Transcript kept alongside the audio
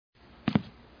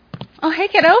Oh, hey,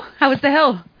 kiddo. How was the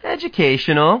hill?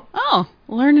 Educational. Oh,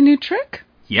 learn a new trick?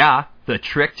 Yeah, the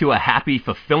trick to a happy,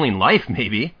 fulfilling life,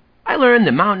 maybe. I learned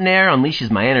that mountain air unleashes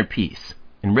my inner peace.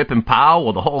 And rip and pow,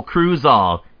 well, the whole crew's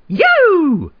all,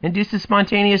 yoo! Induces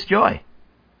spontaneous joy.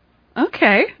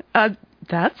 Okay,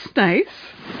 that's nice.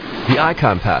 The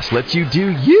Icon Pass lets you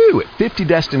do you at 50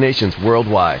 destinations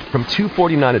worldwide from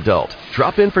 $249 adult.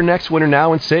 Drop in for next winter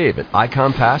now and save at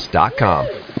iconpass.com.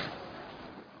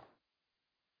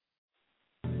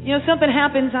 You know, something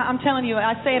happens, I'm telling you,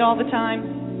 I say it all the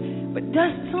time, but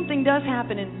something does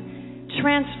happen in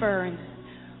transfer and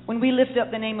when we lift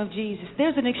up the name of Jesus.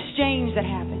 There's an exchange that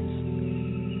happens.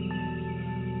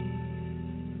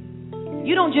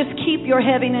 You don't just keep your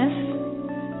heaviness.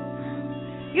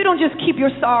 You don't just keep your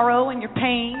sorrow and your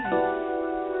pain,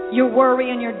 your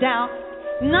worry and your doubt.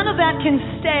 None of that can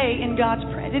stay in God's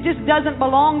presence. It just doesn't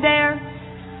belong there.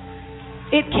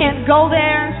 It can't go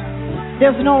there.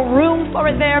 There's no room for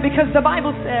it there because the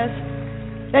Bible says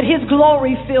that His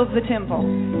glory fills the temple.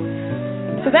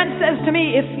 So that says to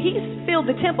me, if He's filled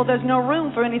the temple, there's no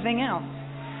room for anything else.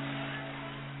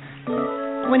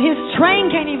 When His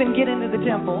train can't even get into the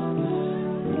temple,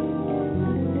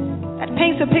 that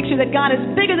paints a picture that God is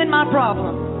bigger than my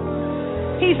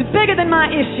problem. He's bigger than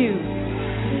my issue.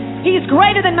 He's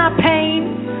greater than my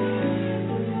pain.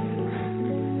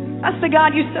 That's the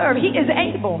God you serve. He is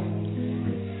able.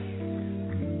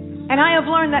 And I have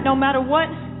learned that no matter what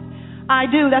I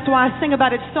do, that's why I sing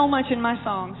about it so much in my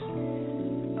songs.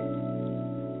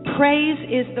 Praise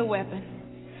is the weapon.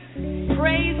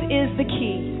 Praise is the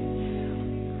key.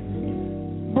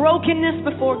 Brokenness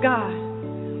before God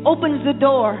opens the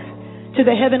door to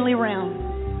the heavenly realm.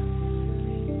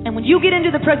 And when you get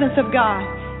into the presence of God,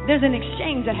 there's an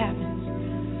exchange that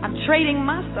happens. I'm trading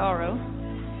my sorrow.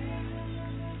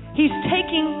 He's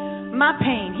taking my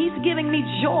pain. He's giving me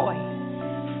joy.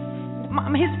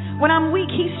 When I'm weak,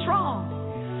 He's strong.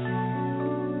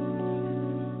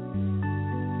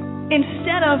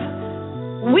 Instead of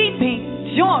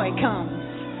weeping, joy comes.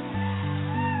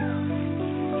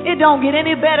 It don't get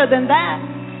any better than that.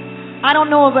 I don't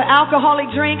know of an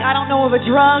alcoholic drink. I don't know of a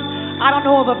drug. I don't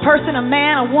know of a person, a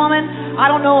man, a woman. I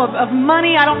don't know of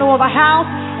money. I don't know of a house.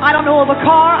 I don't know of a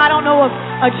car. I don't know of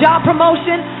a job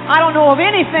promotion. I don't know of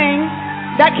anything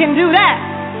that can do that.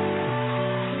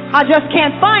 I just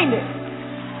can't find it.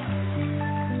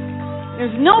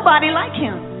 There's nobody like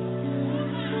Him.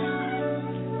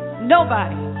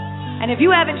 Nobody. And if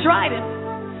you haven't tried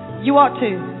Him, you ought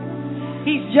to.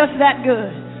 He's just that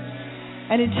good.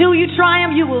 And until you try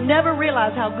Him, you will never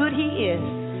realize how good He is.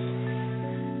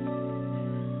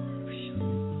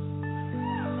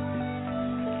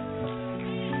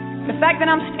 The fact that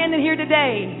I'm standing here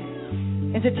today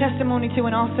is a testimony to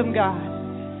an awesome God.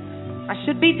 I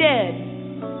should be dead.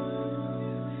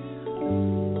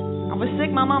 I was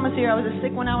sick. My mama's here. I was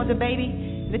sick when I was a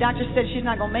baby. The doctor said she's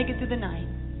not going to make it through the night.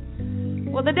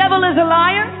 Well, the devil is a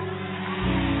liar.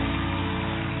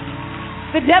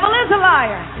 The devil is a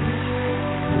liar.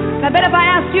 I bet if I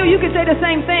asked you, you could say the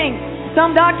same thing.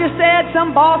 Some doctor said,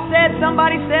 some boss said,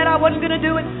 somebody said I wasn't going to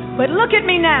do it. But look at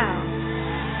me now.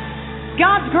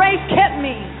 God's grace kept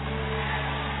me.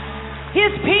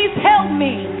 His peace held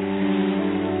me.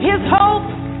 His hope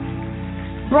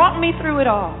brought me through it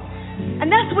all.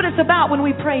 And that's what it's about when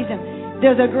we praise Him.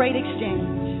 There's a great exchange.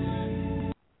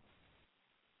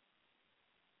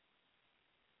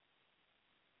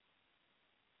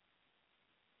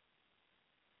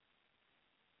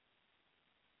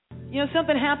 You know,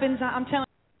 something happens, I'm telling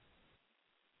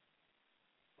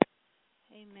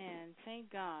you. Amen. Thank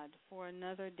God for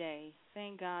another day.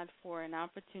 Thank God for an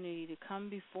opportunity to come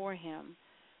before Him,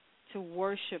 to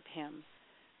worship Him,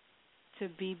 to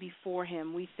be before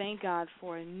Him. We thank God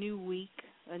for a new week,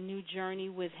 a new journey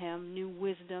with Him, new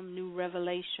wisdom, new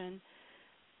revelation,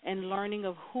 and learning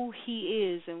of who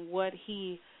He is and what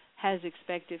He has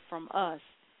expected from us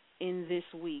in this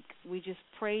week. We just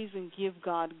praise and give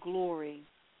God glory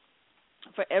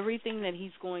for everything that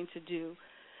He's going to do.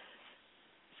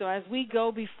 So as we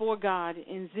go before God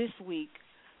in this week,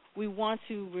 we want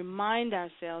to remind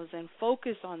ourselves and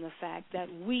focus on the fact that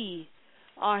we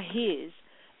are His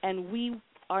and we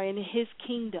are in His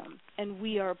kingdom and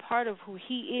we are a part of who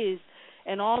He is,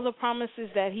 and all the promises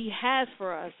that He has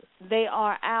for us, they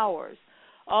are ours.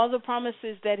 All the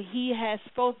promises that He has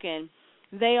spoken,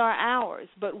 they are ours,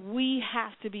 but we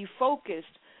have to be focused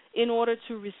in order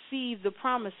to receive the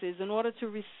promises, in order to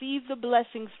receive the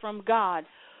blessings from God.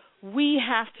 We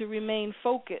have to remain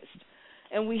focused,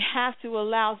 and we have to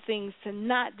allow things to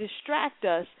not distract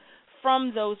us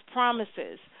from those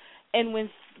promises. And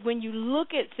when you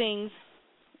look at things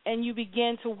and you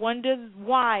begin to wonder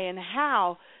why and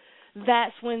how,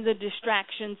 that's when the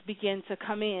distractions begin to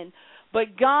come in.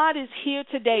 But God is here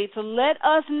today to let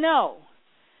us know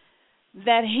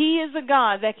that He is a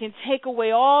God that can take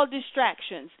away all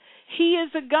distractions. He is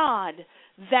a God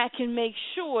that can make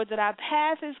sure that our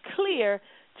path is clear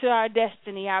to our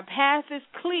destiny. Our path is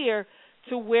clear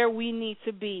to where we need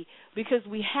to be because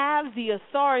we have the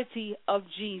authority of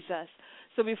Jesus.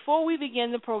 So before we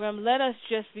begin the program, let us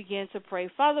just begin to pray.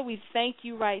 Father, we thank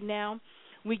you right now.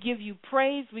 We give you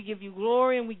praise, we give you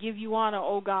glory, and we give you honor,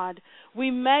 O God.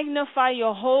 We magnify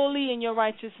your holy and your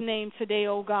righteous name today,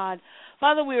 O God.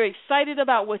 Father, we're excited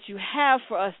about what you have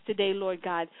for us today, Lord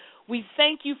God. We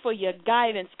thank you for your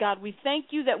guidance, God. We thank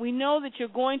you that we know that you're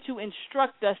going to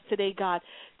instruct us today, God.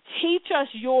 Teach us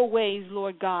your ways,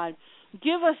 Lord God.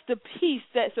 Give us the peace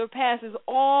that surpasses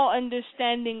all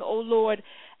understanding, O Lord,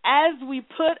 as we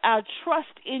put our trust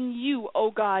in you,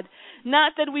 O God.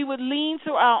 Not that we would lean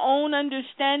to our own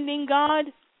understanding, God,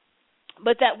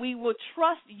 but that we will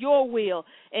trust your will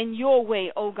and your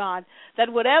way, O God.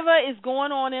 That whatever is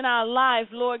going on in our life,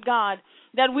 Lord God,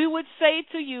 that we would say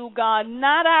to you, God,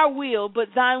 not our will, but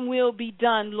thine will be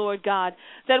done, Lord God.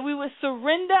 That we would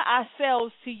surrender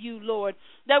ourselves to you, Lord.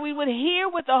 That we would hear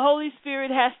what the Holy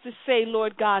Spirit has to say,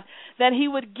 Lord God. That he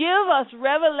would give us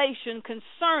revelation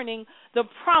concerning the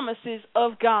promises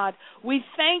of God. We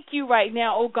thank you right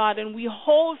now, O God, and we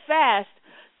hold fast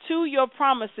to your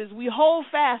promises. We hold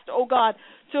fast, O God,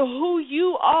 to who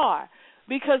you are.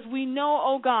 Because we know,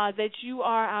 oh God, that you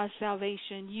are our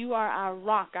salvation. You are our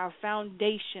rock, our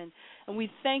foundation. And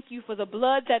we thank you for the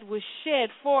blood that was shed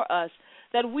for us,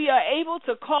 that we are able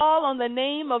to call on the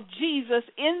name of Jesus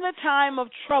in the time of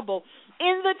trouble,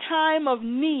 in the time of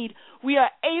need. We are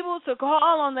able to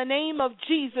call on the name of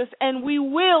Jesus, and we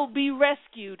will be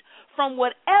rescued from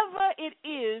whatever it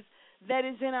is that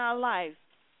is in our life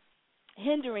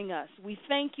hindering us. We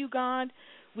thank you, God.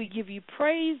 We give you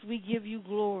praise. We give you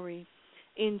glory.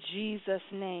 In Jesus'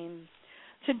 name.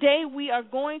 Today we are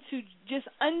going to just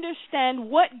understand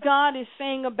what God is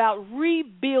saying about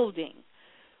rebuilding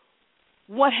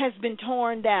what has been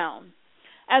torn down.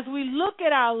 As we look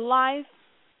at our life,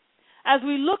 as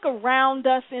we look around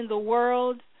us in the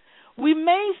world, we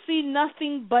may see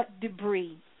nothing but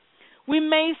debris. We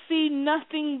may see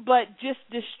nothing but just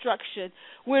destruction.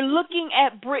 We're looking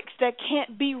at bricks that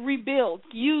can't be rebuilt,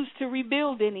 used to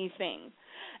rebuild anything.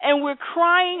 And we're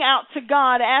crying out to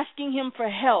God, asking him for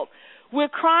help. We're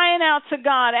crying out to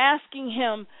God, asking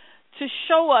him to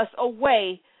show us a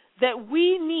way that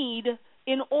we need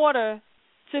in order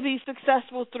to be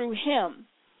successful through him.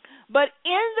 But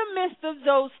in the midst of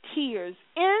those tears,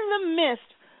 in the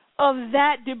midst of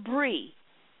that debris,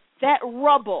 that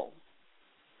rubble,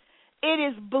 it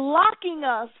is blocking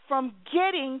us from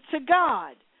getting to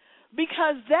God.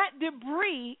 Because that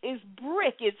debris is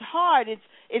brick, it's hard,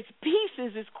 it's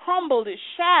pieces, it's crumbled, it's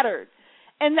shattered.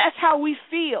 And that's how we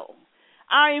feel.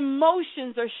 Our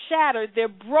emotions are shattered, they're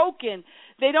broken,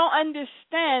 they don't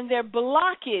understand their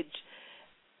blockage.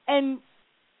 And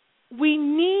we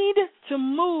need to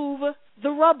move the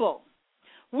rubble.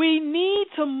 We need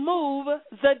to move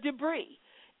the debris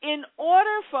in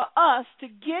order for us to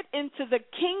get into the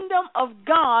kingdom of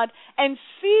God and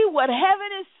see what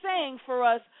heaven is saying for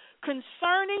us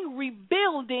concerning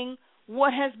rebuilding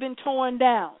what has been torn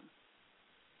down.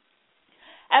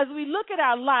 As we look at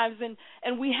our lives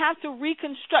and we have to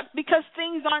reconstruct because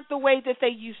things aren't the way that they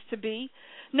used to be.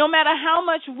 No matter how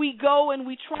much we go and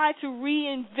we try to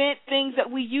reinvent things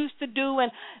that we used to do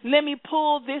and let me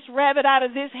pull this rabbit out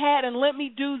of this hat and let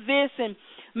me do this and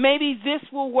maybe this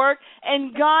will work.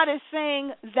 And God is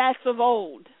saying that's of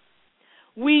old.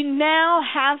 We now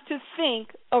have to think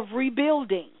of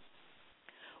rebuilding,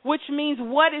 which means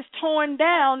what is torn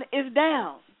down is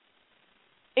down.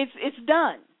 It's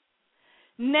done.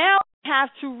 Now we have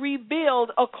to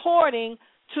rebuild according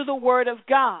to the Word of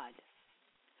God.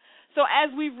 So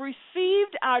as we've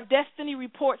received our destiny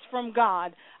reports from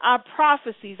God, our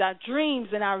prophecies, our dreams,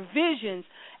 and our visions,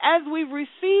 as we've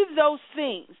received those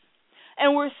things,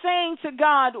 and we're saying to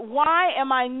God, why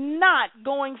am I not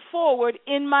going forward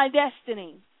in my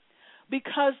destiny?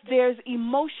 Because there's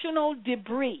emotional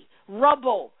debris,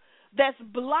 rubble, that's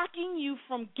blocking you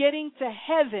from getting to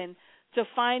heaven to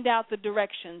find out the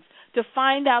directions, to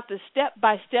find out the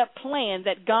step-by-step plan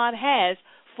that God has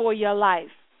for your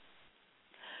life.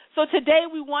 So today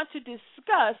we want to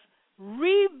discuss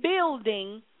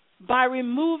rebuilding by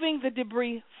removing the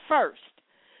debris first.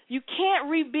 You can't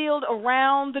rebuild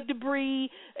around the debris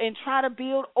and try to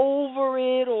build over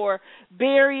it or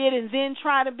bury it and then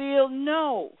try to build.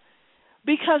 No,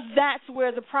 because that's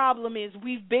where the problem is.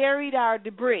 We've buried our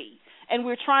debris. and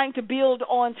we're trying to build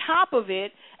on top of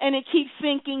it, and it keeps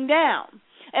sinking down.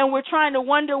 And we're trying to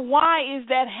wonder, why is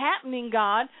that happening,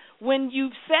 God, when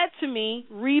you've said to me,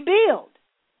 rebuild?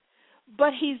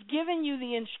 But he's given you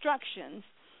the instructions.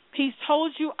 He's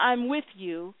told you, I'm with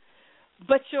you,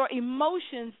 but your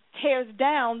emotions tears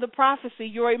down the prophecy.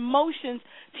 Your emotions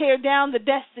tear down the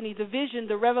destiny, the vision,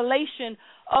 the revelation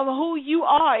of who you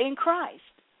are in Christ.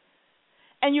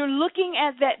 And you're looking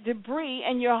at that debris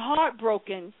and you're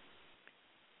heartbroken.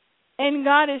 And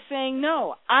God is saying,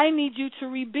 no, I need you to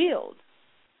rebuild.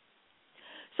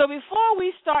 So before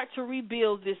we start to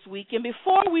rebuild this week, and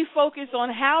before we focus on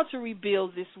how to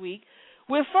rebuild this week,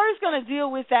 we're first going to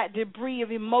deal with that debris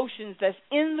of emotions that's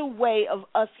in the way of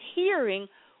us hearing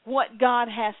what God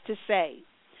has to say.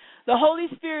 The Holy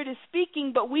Spirit is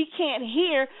speaking, but we can't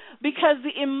hear because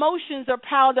the emotions are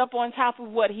piled up on top of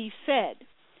what he said.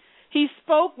 He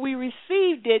spoke, we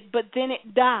received it, but then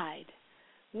it died.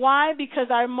 Why? Because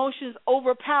our emotions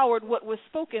overpowered what was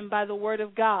spoken by the Word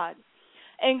of God.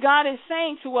 And God is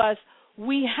saying to us,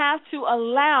 we have to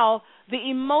allow the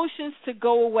emotions to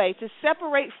go away, to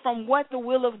separate from what the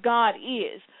will of God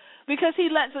is, because he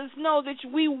lets us know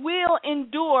that we will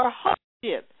endure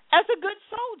hardship as a good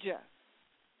soldier.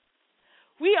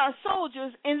 We are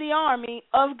soldiers in the army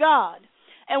of God,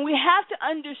 and we have to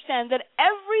understand that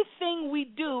everything we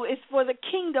do is for the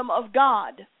kingdom of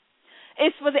God.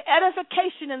 It's for the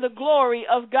edification and the glory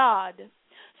of God.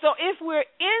 So if we're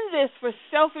in this for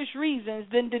selfish reasons,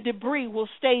 then the debris will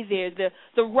stay there.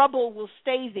 The rubble will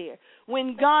stay there.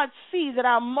 When God sees that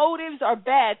our motives are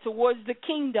bad towards the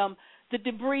kingdom, the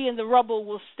debris and the rubble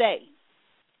will stay.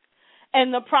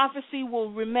 And the prophecy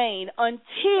will remain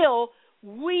until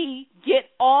we get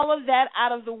all of that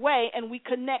out of the way and we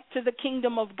connect to the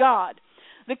kingdom of God.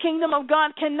 The kingdom of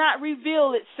God cannot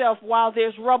reveal itself while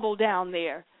there's rubble down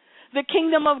there. The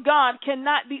kingdom of God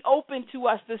cannot be open to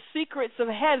us, the secrets of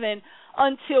heaven,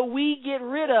 until we get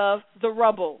rid of the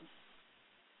rubble.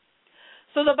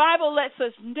 So the Bible lets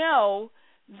us know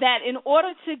that in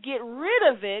order to get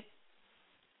rid of it,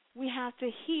 we have to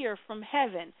hear from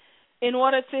heaven. In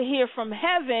order to hear from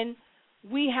heaven,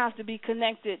 we have to be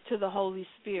connected to the Holy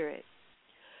Spirit.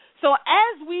 So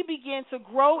as we begin to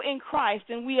grow in Christ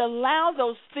and we allow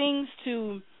those things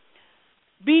to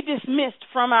be dismissed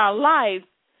from our life,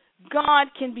 God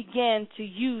can begin to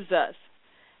use us.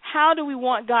 How do we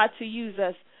want God to use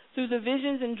us? Through the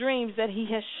visions and dreams that he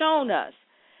has shown us.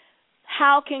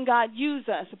 How can God use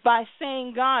us? By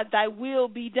saying, God, thy will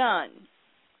be done.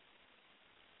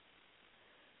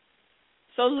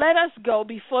 So let us go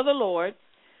before the Lord,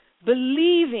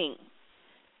 believing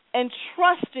and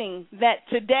trusting that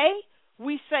today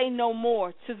we say no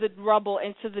more to the rubble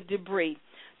and to the debris.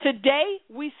 Today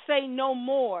we say no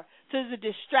more to the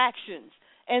distractions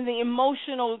and the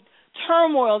emotional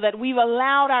turmoil that we've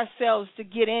allowed ourselves to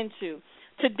get into.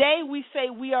 Today we say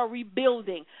we are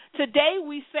rebuilding. Today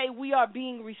we say we are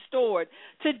being restored.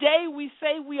 Today we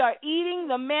say we are eating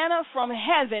the manna from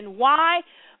heaven. Why?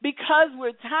 Because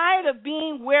we're tired of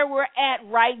being where we're at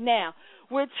right now.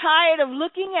 We're tired of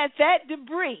looking at that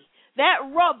debris, that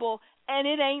rubble, and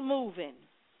it ain't moving.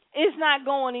 It's not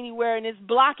going anywhere, and it's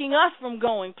blocking us from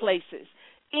going places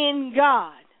in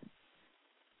God.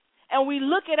 And we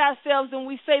look at ourselves and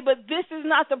we say, but this is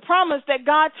not the promise that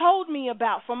God told me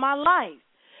about for my life.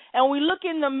 And we look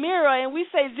in the mirror and we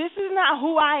say, this is not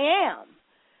who I am.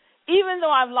 Even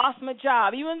though I've lost my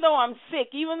job, even though I'm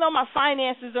sick, even though my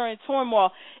finances are in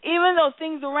turmoil, even though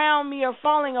things around me are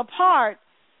falling apart,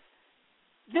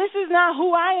 this is not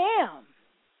who I am.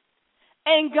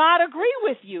 And God agree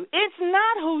with you. It's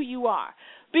not who you are,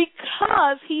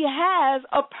 because he has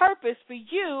a purpose for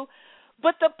you.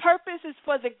 But the purpose is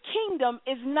for the kingdom,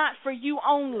 is not for you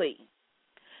only.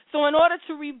 So in order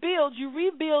to rebuild, you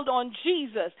rebuild on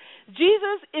Jesus.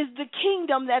 Jesus is the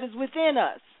kingdom that is within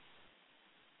us.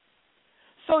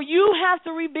 So you have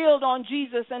to rebuild on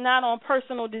Jesus and not on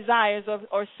personal desires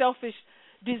or selfish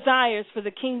desires for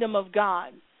the kingdom of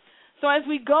God. So as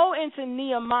we go into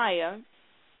Nehemiah,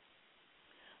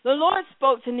 the Lord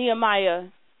spoke to Nehemiah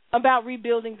about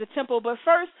rebuilding the temple. But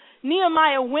first,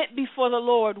 Nehemiah went before the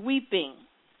Lord weeping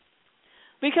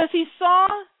because he saw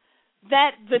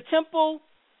that the temple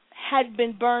had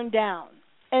been burned down,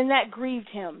 and that grieved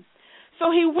him.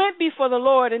 So he went before the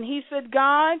Lord, and he said,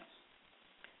 God,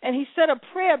 and he said a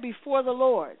prayer before the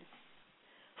Lord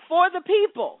for the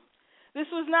people. This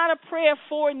was not a prayer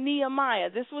for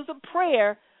Nehemiah. This was a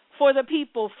prayer for the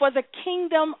people, for the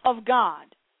kingdom of God.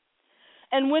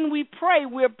 And when we pray,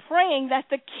 we're praying that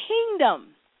the kingdom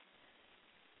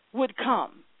would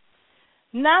come,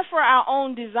 not for our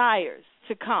own desires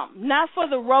to come, not for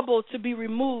the rubble to be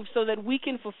removed so that we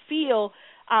can fulfill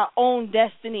our own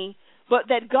destiny, but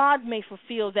that God may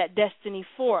fulfill that destiny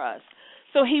for us.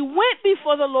 So he went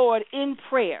before the Lord in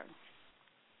prayer,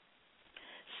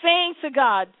 saying to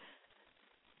God,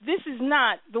 this is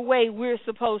not the way we're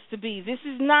supposed to be. This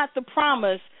is not the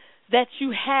promise that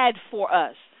you had for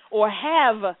us or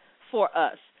have for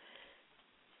us.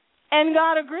 And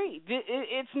God agreed.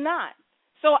 It's not.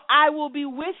 So I will be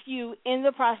with you in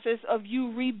the process of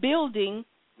you rebuilding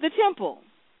the temple.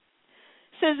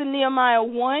 It says in Nehemiah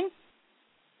 1,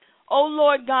 O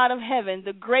Lord God of heaven,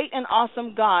 the great and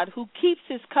awesome God who keeps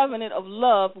his covenant of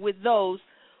love with those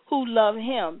who love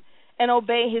him and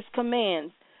obey his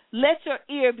commands, let your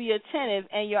ear be attentive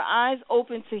and your eyes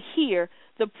open to hear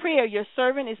the prayer your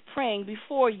servant is praying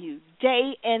before you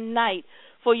day and night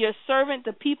for your servant,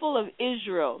 the people of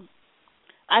Israel.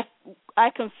 I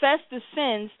confess the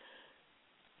sins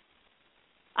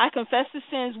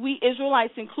we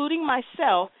Israelites, including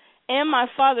myself and my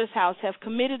father's house, have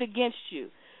committed against you.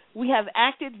 We have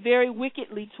acted very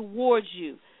wickedly towards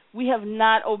you. We have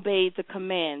not obeyed the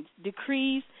commands,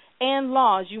 decrees, and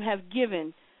laws you have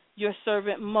given your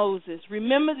servant Moses.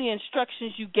 Remember the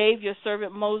instructions you gave your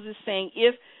servant Moses, saying,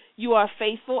 if you are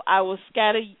faithful, I will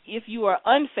scatter. If you are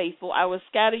unfaithful, I will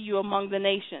scatter you among the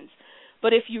nations.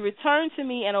 But if you return to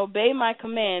me and obey my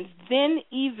commands, then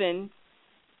even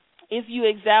if you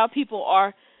exile people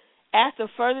or at the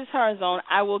furthest horizon,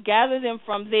 I will gather them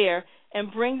from there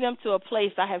and bring them to a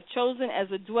place I have chosen as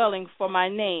a dwelling for my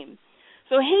name.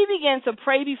 So he began to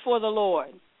pray before the Lord,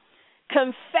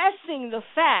 confessing the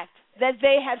fact that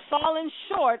they had fallen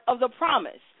short of the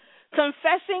promise,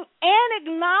 confessing and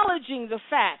acknowledging the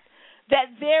fact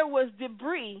that there was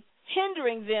debris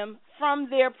hindering them from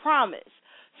their promise.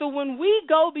 So when we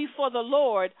go before the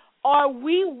Lord, are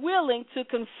we willing to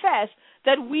confess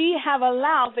that we have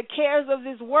allowed the cares of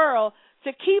this world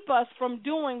to keep us from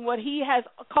doing what he has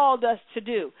called us to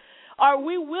do? Are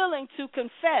we willing to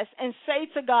confess and say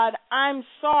to God, I'm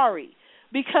sorry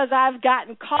because I've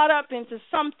gotten caught up into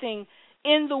something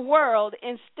in the world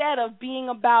instead of being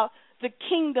about the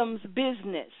kingdom's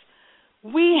business?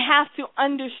 We have to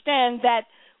understand that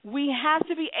we have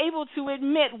to be able to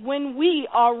admit when we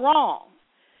are wrong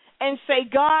and say,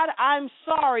 God, I'm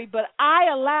sorry, but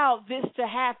I allowed this to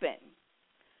happen.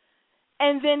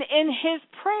 And then in his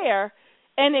prayer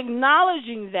and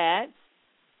acknowledging that,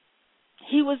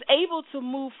 he was able to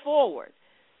move forward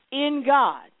in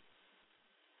God.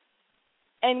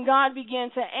 And God began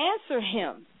to answer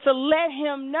him, to let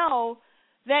him know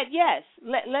that, yes,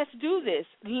 let's do this.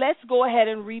 Let's go ahead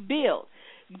and rebuild.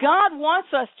 God wants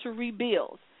us to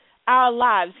rebuild our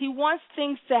lives. He wants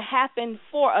things to happen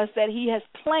for us that he has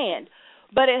planned,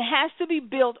 but it has to be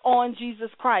built on Jesus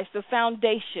Christ, the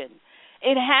foundation.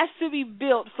 It has to be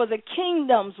built for the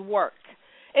kingdom's work.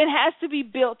 It has to be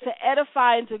built to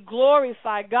edify and to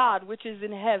glorify God, which is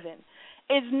in heaven.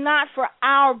 It's not for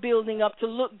our building up to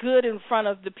look good in front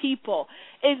of the people.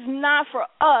 It's not for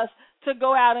us to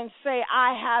go out and say,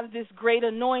 I have this great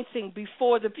anointing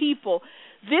before the people.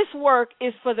 This work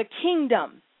is for the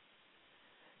kingdom.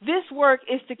 This work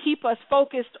is to keep us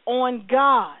focused on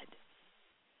God.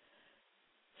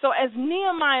 So as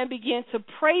Nehemiah began to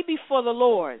pray before the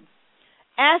Lord,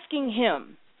 asking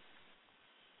him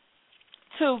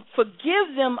to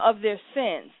forgive them of their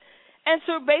sins and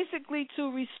to basically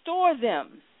to restore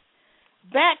them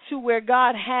back to where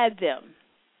God had them,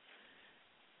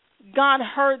 God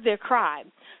heard their cry.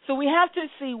 So we have to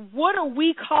see, what are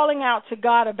we calling out to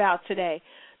God about today?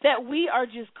 That we are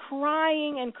just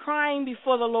crying and crying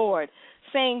before the Lord,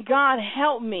 saying, God,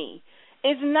 help me.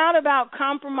 It's not about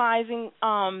compromising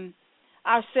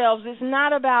ourselves. It's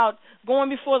not about going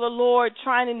before the Lord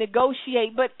trying to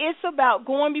negotiate, but it's about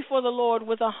going before the Lord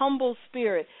with a humble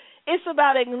spirit. It's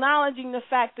about acknowledging the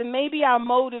fact that maybe our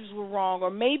motives were wrong, or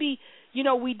maybe,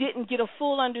 we didn't get a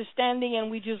full understanding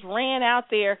and we just ran out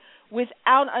there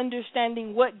without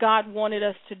understanding what God wanted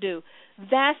us to do.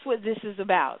 That's what this is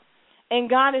about. And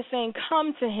God is saying,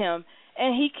 come to him,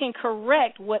 and he can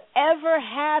correct whatever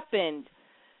happened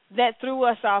that threw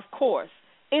us off course.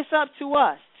 It's up to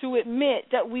us to admit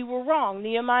that we were wrong.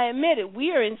 Nehemiah admitted,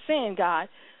 we are in sin, God.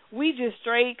 We just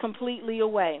strayed completely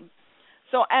away.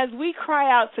 So as we cry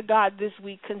out to God this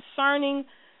week concerning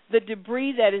the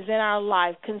debris that is in our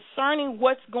life, concerning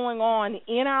what's going on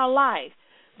in our life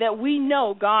that we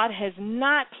know God has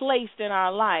not placed in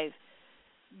our life,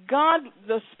 God,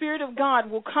 the Spirit of God,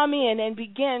 will come in and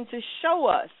begin to show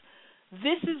us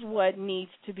this is what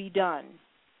needs to be done.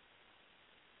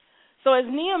 So as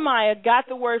Nehemiah got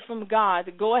the word from God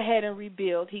to go ahead and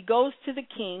rebuild, he goes to the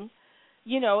king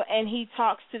and he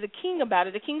talks to the king about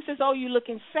it. The king says, "Oh, you're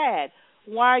looking sad.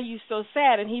 Why are you so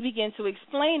sad?" And he began to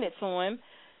explain it to him,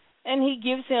 and he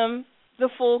gives him the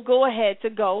full go-ahead to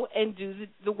go and do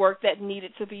the work that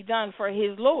needed to be done for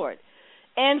his Lord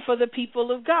and for the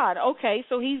people of God. Okay,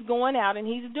 so he's going out and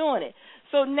he's doing it.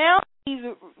 So now he's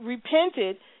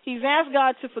repented. He's asked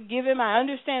God to forgive him. I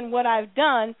understand what I've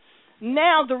done.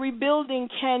 Now the rebuilding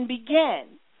can begin.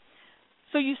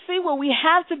 So you see where we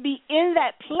have to be in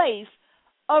that place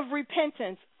of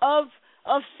repentance, of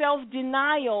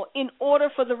self-denial in order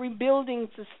for the rebuilding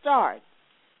to start,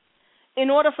 in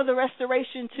order for the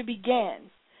restoration to begin.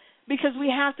 Because we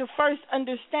have to first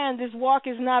understand this walk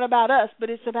is not about us, but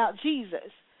it's about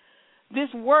Jesus.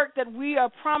 This work that we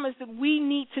are promised that we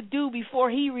need to do before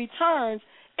he returns,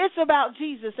 it's about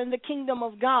Jesus and the kingdom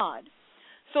of God.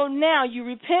 So now you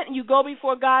repent and you go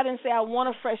before God and say, I want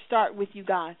a fresh start with you,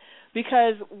 God,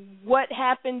 because what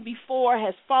happened before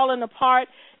has fallen apart,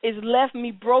 it's left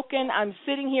me broken. I'm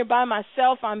sitting here by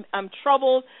myself. I'm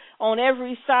troubled on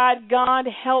every side. God,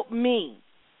 help me.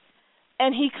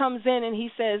 And he comes in and he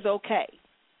says, okay.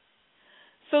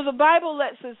 So the Bible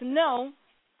lets us know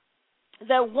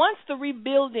that once the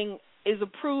rebuilding is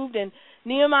approved and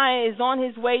Nehemiah is on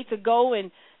his way to go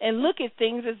and look at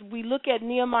things, as we look at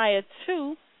Nehemiah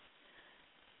 2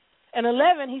 and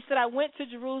 11, he said, I went to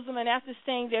Jerusalem, and after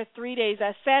staying there 3 days,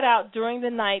 I sat out during the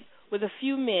night with a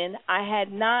few men. I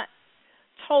had not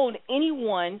told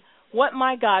anyone what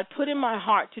my God put in my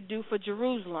heart to do for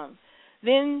Jerusalem.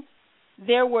 Then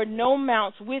there were no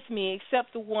mounts with me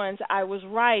except the ones I was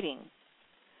riding.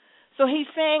 So he's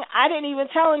saying, I didn't even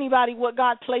tell anybody what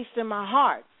God placed in my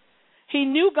heart. He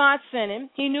knew God sent him.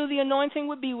 He knew the anointing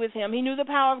would be with him. He knew the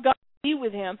power of God would be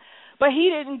with him. But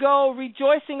he didn't go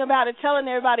rejoicing about it, telling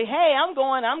everybody, hey, I'm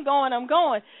going.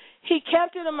 He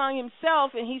kept it among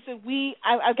himself, and he said,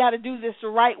 I've got to do this the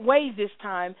right way this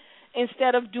time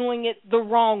instead of doing it the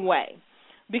wrong way,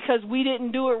 because we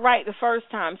didn't do it right the first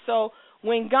time. So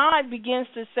when God begins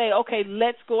to say, okay,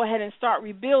 let's go ahead and start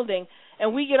rebuilding,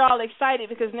 and we get all excited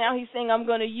because now he's saying, I'm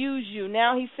going to use you.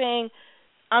 Now he's saying,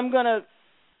 I'm going to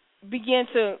begin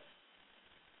to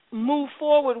move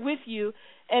forward with you.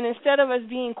 And instead of us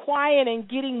being quiet and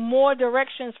getting more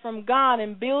directions from God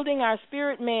and building our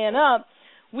spirit man up,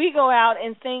 we go out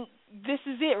and think, this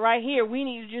is it right here. We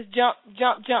need to just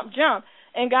jump.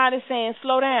 And God is saying,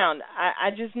 slow down. I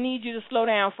just need you to slow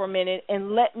down for a minute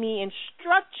and let me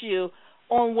instruct you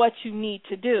on what you need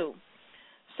to do.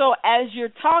 So as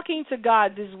you're talking to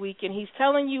God this week and he's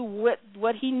telling you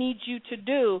what he needs you to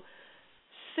do,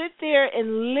 sit there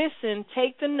and listen,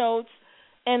 take the notes,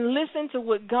 and listen to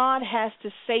what God has to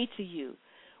say to you.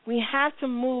 We have to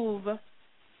move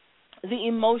the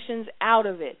emotions out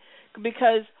of it,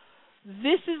 because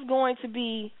this is going to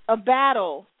be a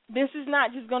battle. This is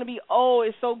not just going to be, oh,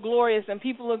 it's so glorious and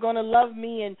people are going to love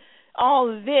me and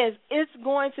all of this. It's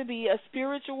going to be a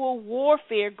spiritual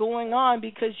warfare going on,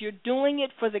 because you're doing it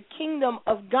for the kingdom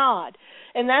of God.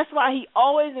 And that's why he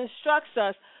always instructs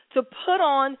us to put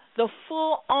on the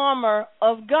full armor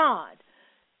of God.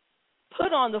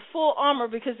 Put on the full armor,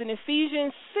 because in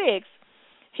Ephesians 6,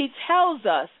 he tells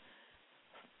us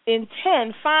in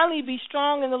 10, finally be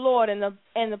strong in the Lord and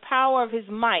the power of his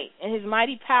might and his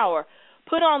mighty power.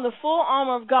 Put on the full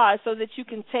armor of God so that you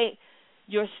can take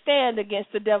your stand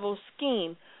against the devil's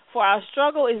scheme. For our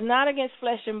struggle is not against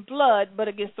flesh and blood, but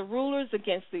against the rulers,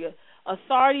 against the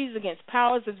authorities, against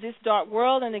powers of this dark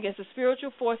world, and against the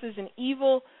spiritual forces and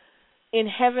evil in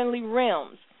heavenly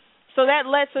realms. So that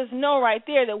lets us know right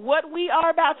there that what we are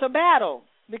about to battle,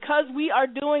 because we are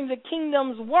doing the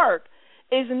kingdom's work,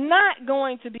 is not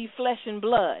going to be flesh and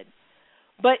blood,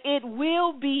 but it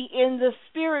will be in the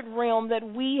spirit realm that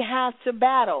we have to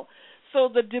battle. So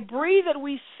the debris that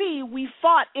we see, we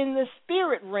fought in the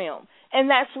spirit realm, and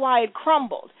that's why it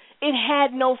crumbled. It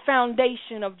had no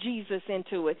foundation of Jesus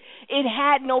into it. It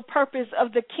had no purpose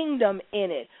of the kingdom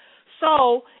in it.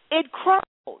 So it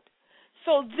crumbled.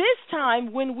 So this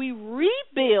time when we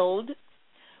rebuild,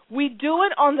 we do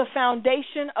it on the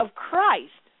foundation of Christ.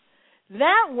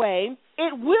 That way,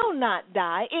 it will not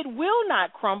die. It will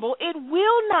not crumble. It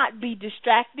will not be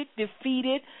distracted,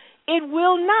 defeated. It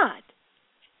will not.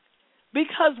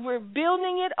 Because we're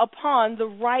building it upon the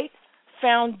right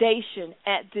foundation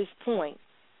at this point.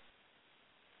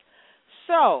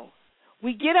 So,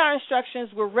 we get our instructions.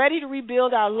 We're ready to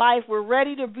rebuild our life. We're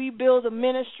ready to rebuild a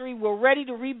ministry. We're ready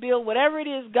to rebuild whatever it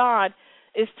is God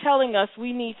is telling us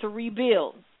we need to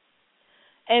rebuild.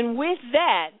 And with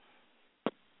that,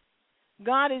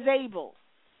 God is able.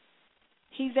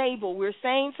 He's able. We're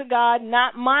saying to God,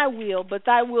 not my will, but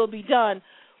thy will be done,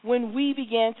 when we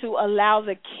begin to allow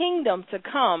the kingdom to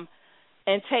come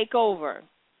and take over.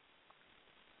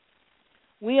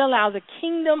 We allow the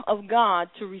kingdom of God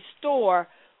to restore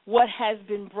what has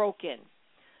been broken.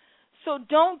 So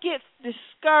don't get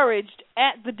discouraged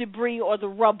at the debris or the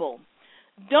rubble.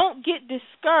 Don't get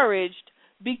discouraged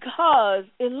because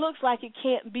it looks like it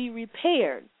can't be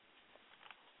repaired.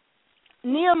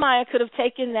 Nehemiah could have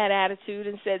taken that attitude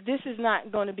and said, this is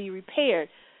not going to be repaired.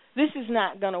 This is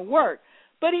not going to work.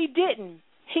 But he didn't.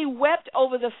 He wept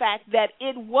over the fact that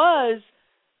it was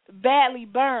badly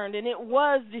burned and it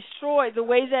was destroyed the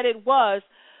way that it was.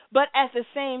 But at the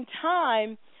same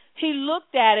time, he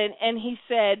looked at it and he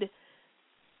said,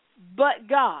 but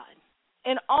God.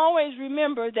 And always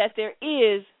remember that there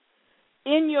is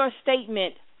in your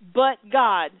statement, but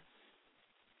God.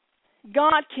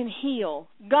 God can heal.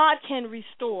 God can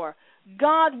restore.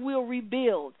 God will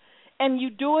rebuild. And you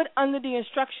do it under the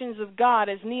instructions of God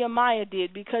as Nehemiah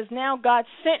did, because now God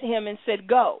sent him and said,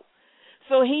 go.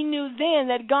 So he knew then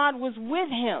that God was with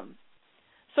him.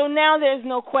 So now there's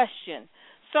no question.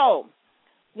 So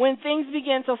when things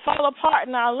begin to fall apart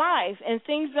in our life and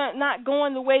things are not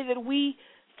going the way that we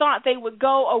thought they would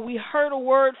go, or we heard a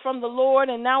word from the Lord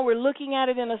and now we're looking at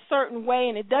it in a certain way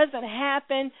and it doesn't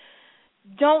happen,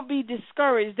 don't be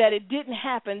discouraged that it didn't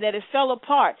happen, that it fell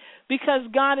apart, because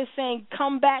God is saying,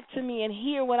 come back to me and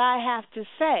hear what I have to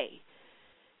say.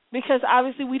 Because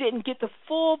obviously we didn't get the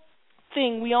full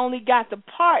thing. We only got the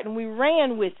part and we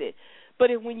ran with it. But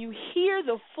when you hear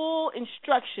the full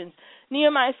instructions,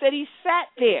 Nehemiah said he sat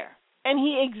there and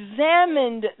he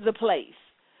examined the place.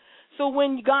 So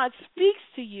when God speaks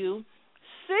to you,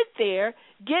 sit there,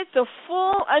 get the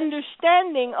full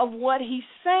understanding of what he's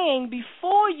saying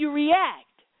before you react,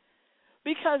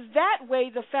 because that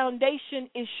way the foundation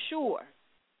is sure.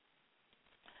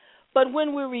 But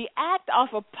when we react off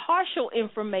of partial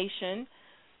information,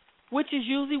 which is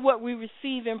usually what we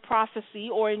receive in prophecy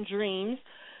or in dreams,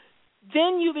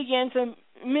 then you begin to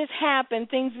mishap and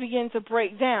things begin to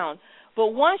break down. But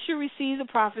once you receive the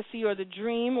prophecy or the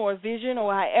dream or vision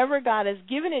or however God has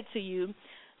given it to you,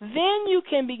 then you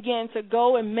can begin to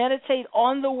go and meditate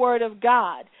on the Word of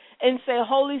God and say,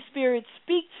 Holy Spirit,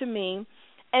 speak to me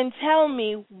and tell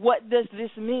me, what does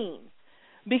this mean?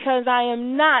 Because I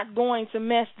am not going to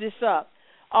mess this up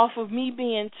off of me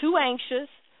being too anxious,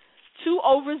 too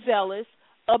overzealous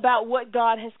about what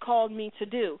God has called me to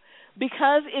do.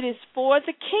 Because it is for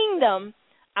the kingdom,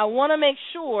 I want to make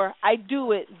sure I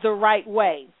do it the right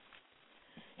way.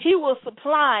 He will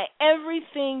supply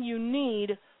everything you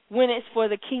need when it's for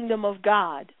the kingdom of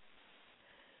God,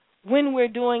 when we're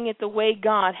doing it the way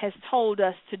God has told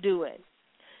us to do it.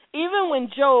 Even when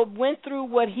Job went through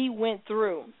what he went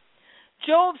through,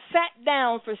 Job sat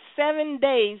down for 7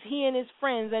 days, he and his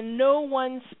friends, and no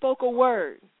one spoke a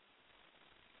word.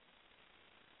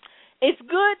 It's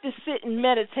good to sit and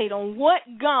meditate on what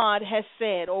God has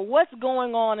said or what's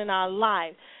going on in our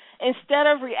life, instead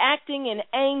of reacting in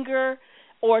anger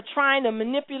or trying to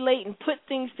manipulate and put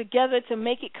things together to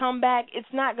make it come back. It's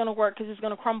not going to work, because it's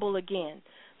going to crumble again.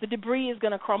 The debris is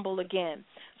going to crumble again.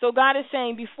 So God is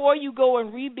saying, before you go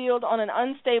and rebuild on an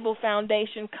unstable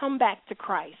foundation, come back to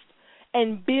Christ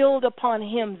and build upon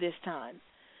him this time.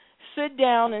 Sit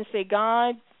down and say,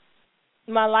 God,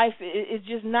 my life is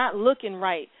just not looking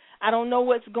right. I don't know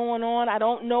what's going on. I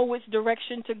don't know which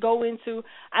direction to go into.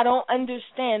 I don't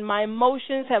understand. My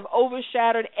emotions have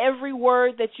overshadowed every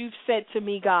word that you've said to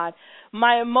me, God.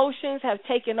 My emotions have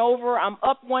taken over. I'm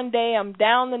up one day. I'm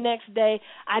down the next day.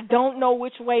 I don't know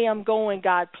which way I'm going,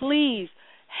 God. Please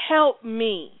help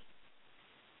me.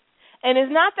 And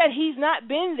it's not that he's not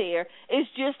been there. It's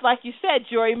just like you said,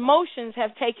 your emotions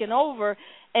have taken over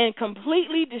and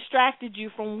completely distracted you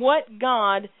from what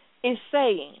God is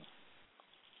saying.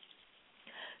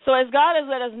 So as God has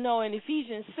let us know in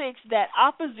Ephesians 6 that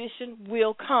opposition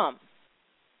will come.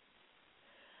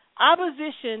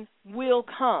 Opposition will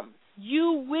come.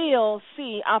 You will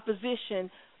see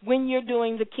opposition when you're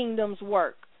doing the kingdom's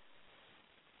work.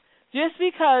 Just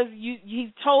because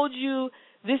he told you,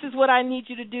 this is what I need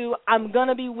you to do, I'm going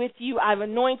to be with you, I've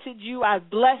anointed you,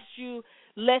 I've blessed you,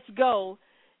 let's go.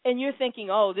 And you're thinking,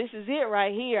 oh, this is it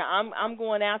right here. I'm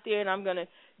going out there and I'm going to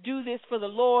do this for the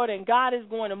Lord, and God is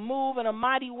going to move in a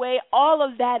mighty way. All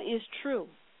of that is true.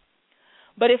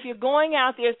 But if you're going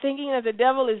out there thinking that the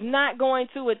devil is not going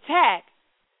to attack,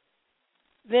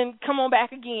 then come on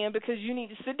back again, because you need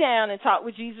to sit down and talk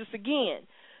with Jesus again,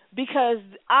 because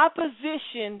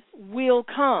opposition will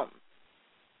come.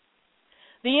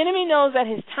 The enemy knows that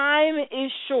his time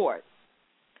is short.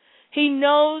 He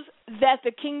knows that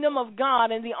the kingdom of God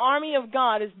and the army of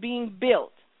God is being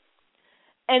built,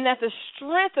 and that the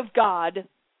strength of God,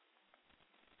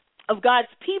 of God's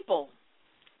people,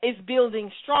 is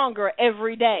building stronger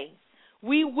every day.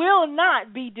 We will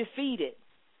not be defeated.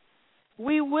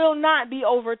 We will not be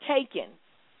overtaken.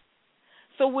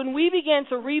 So when we begin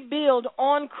to rebuild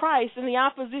on Christ and the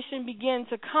opposition begin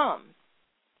to come,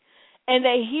 and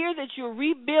they hear that you're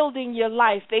rebuilding your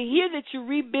life, they hear that you're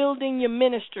rebuilding your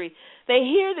ministry, they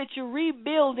hear that you're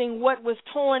rebuilding what was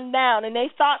torn down, and they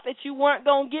thought that you weren't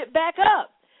going to get back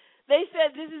up. They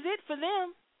said this is it for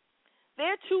them.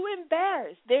 They're too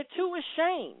embarrassed. They're too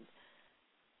ashamed.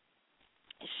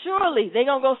 Surely they're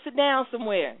going to go sit down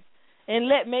somewhere and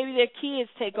let maybe their kids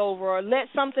take over or let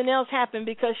something else happen,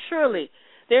 because surely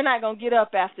they're not going to get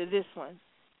up after this one.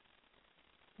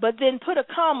 But then put a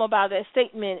comma by that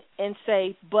statement and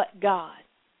say, but God.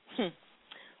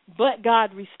 But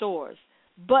God restores.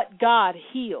 But God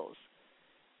heals.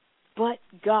 But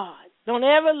God. Don't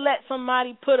ever let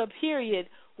somebody put a period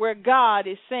where God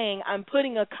is saying, I'm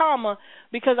putting a comma,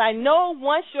 because I know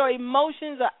once your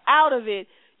emotions are out of it,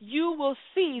 you will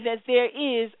see that there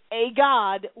is a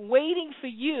God waiting for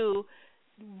you,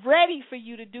 ready for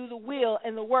you to do the will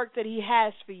and the work that he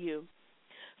has for you.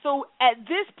 So at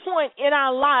this point in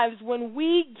our lives, when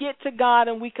we get to God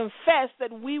and we confess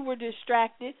that we were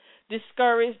distracted,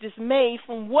 discouraged, dismayed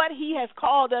from what he has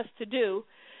called us to do,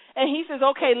 and he says,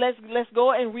 okay, let's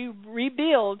go and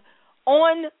rebuild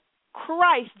on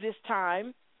Christ this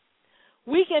time,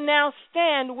 we can now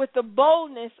stand with the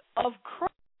boldness of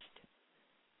Christ.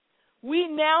 We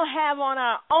now have on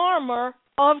our armor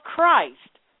of Christ,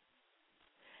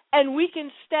 and we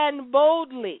can stand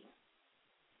boldly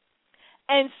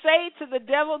and say to the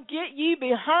devil, get ye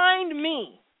behind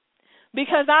me,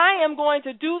 because I am going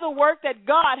to do the work that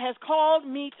God has called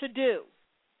me to do.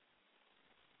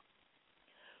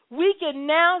 We can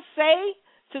now say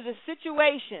to the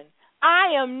situation,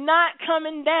 I am not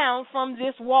coming down from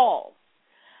this wall.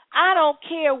 I don't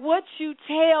care what you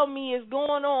tell me is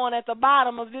going on at the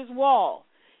bottom of this wall,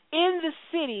 in the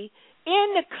city, in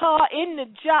the car, in the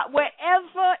job,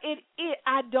 wherever it is,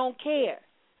 I don't care.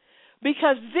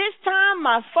 Because this time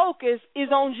my focus is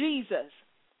on Jesus.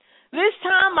 This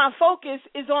time my focus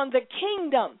is on the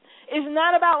kingdom. It's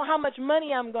not about how much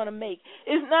money I'm going to make.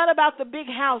 It's not about the big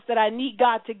house that I need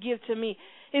God to give to me.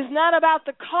 It's not about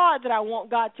the car that I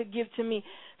want God to give to me.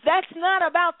 That's not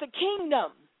about the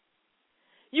kingdom.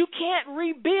 You can't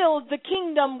rebuild the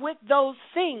kingdom with those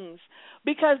things,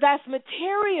 because that's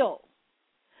material.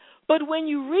 But when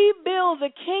you rebuild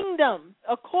the kingdom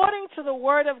according to the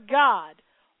word of God,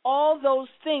 all those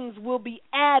things will be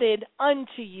added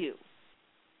unto you.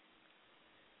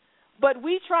 But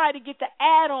we try to get the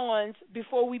add-ons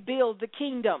before we build the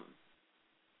kingdom.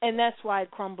 And that's why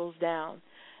it crumbles down.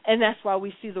 And that's why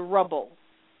we see the rubble.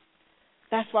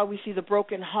 That's why we see the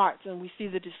broken hearts, and we see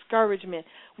the discouragement.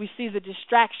 We see the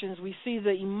distractions. We see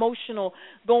the emotional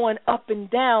going up and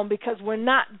down, because we're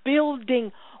not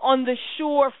building on the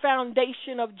sure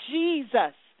foundation of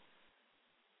Jesus.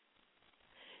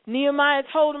 Nehemiah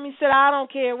told him, he said, I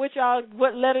don't care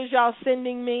what letters y'all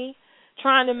sending me,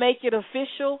 trying to make it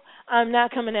official. I'm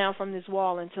not coming down from this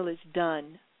wall until it's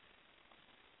done.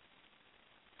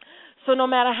 So no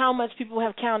matter how much people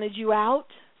have counted you out,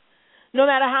 no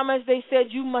matter how much they said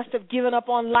you must have given up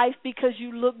on life because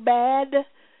you look bad.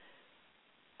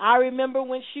 I remember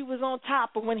when she was on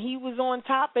top, or when he was on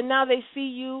top, and now they see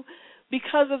you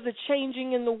because of the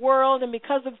changing in the world and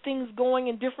because of things going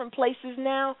in different places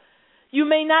now. You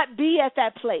may not be at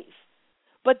that place,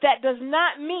 but that does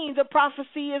not mean the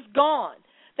prophecy is gone.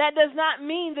 That does not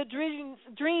mean the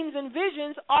dreams and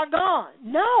visions are gone.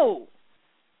 No.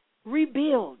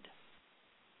 Rebuild.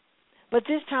 But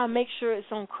this time, make sure it's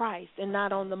on Christ and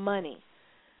not on the money.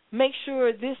 Make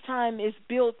sure this time is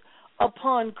built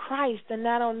upon Christ and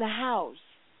not on the house.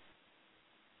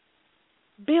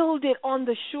 Build it on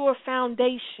the sure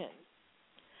foundation.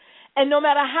 And no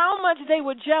matter how much they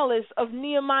were jealous of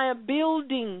Nehemiah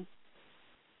building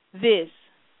this,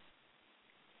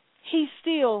 he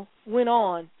still went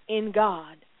on in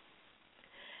God.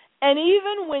 And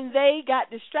even when they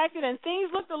got distracted and things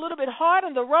looked a little bit hard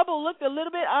and the rubble looked a little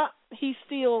bit up, he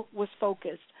still was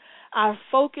focused. Our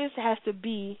focus has to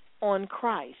be on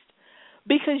Christ,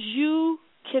 because you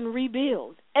can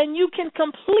rebuild and you can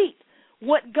complete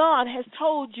what God has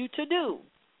told you to do.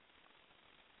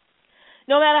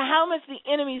 No matter how much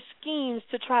the enemy schemes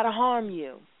to try to harm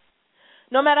you,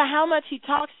 no matter how much he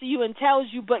talks to you and tells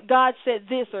you, but God said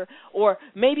this, or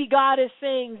maybe God is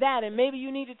saying that, and maybe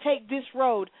you need to take this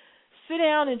road, sit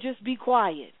down and just be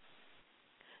quiet.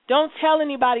 Don't tell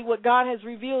anybody what God has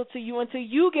revealed to you until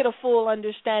you get a full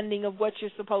understanding of what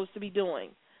you're supposed to be doing.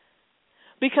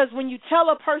 Because when you tell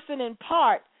a person in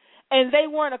part And they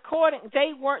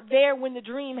weren't there when the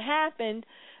dream happened.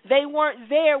 They weren't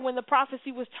there when the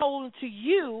prophecy was told to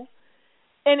you.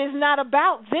 And it's not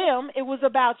about them. It was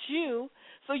about you.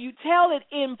 So you tell it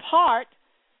in part.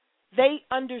 They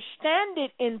understand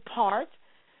it in part.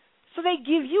 So they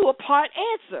give you a part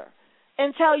answer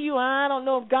and tell you, I don't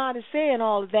know if God is saying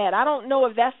all of that. I don't know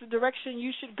if that's the direction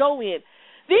you should go in.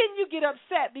 Then you get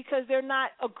upset because they're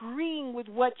not agreeing with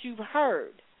what you've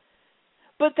heard.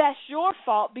 But that's your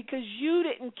fault because you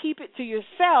didn't keep it to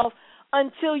yourself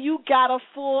until you got a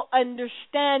full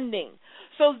understanding.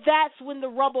 So that's when the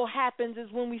rubble happens,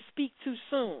 is when we speak too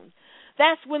soon.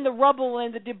 That's when the rubble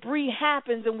and the debris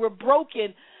happens and we're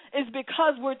broken, is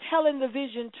because we're telling the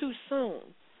vision too soon.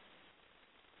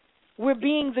 We're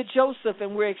being the Joseph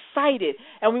and we're excited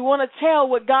and we want to tell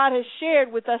what God has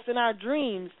shared with us in our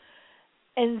dreams,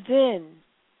 and then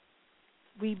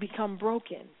we become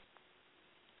broken.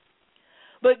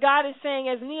 But God is saying,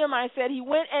 as Nehemiah said, he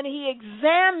went and he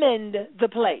examined the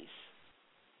place.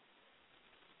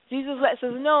 Jesus lets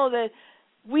us know that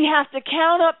we have to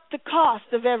count up the cost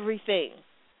of everything.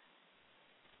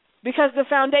 Because the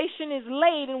foundation is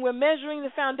laid and we're measuring the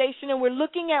foundation and we're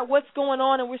looking at what's going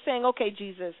on and we're saying, okay,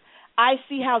 Jesus, I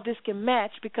see how this can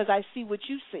match because I see what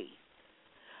you see.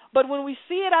 But when we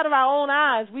see it out of our own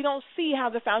eyes, we don't see how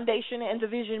the foundation and the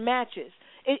vision matches.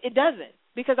 It doesn't,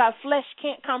 because our flesh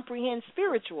can't comprehend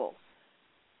spiritual.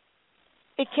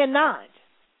 It cannot.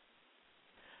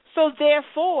 So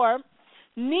therefore,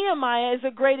 Nehemiah is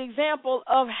a great example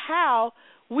of how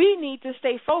we need to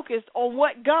stay focused on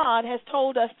what God has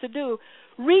told us to do,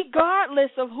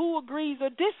 regardless of who agrees or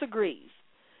disagrees.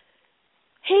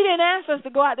 He didn't ask us to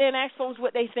go out there and ask folks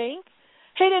what they think.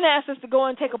 He didn't ask us to go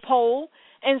and take a poll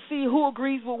and see who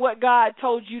agrees with what God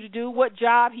told you to do, what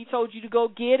job he told you to go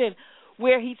get, and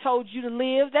where he told you to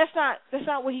live. That's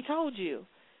not what he told you.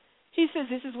 He says,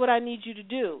 this is what I need you to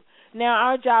do. Now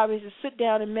our job is to sit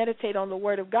down and meditate on the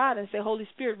word of God and say, Holy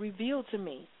Spirit, reveal to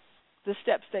me the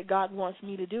steps that God wants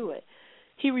me to do it.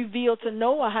 He revealed to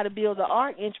Noah how to build the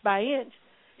ark inch by inch.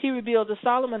 He revealed to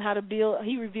Solomon how to build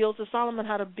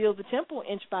the temple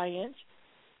inch by inch.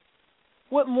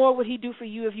 What more would he do for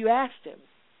you if you asked him?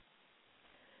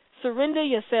 Surrender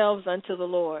yourselves unto the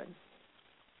Lord.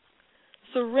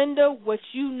 Surrender what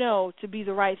you know to be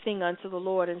the right thing unto the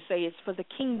Lord and say it's for the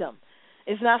kingdom.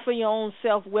 It's not for your own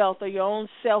self-wealth or your own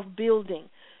self-building.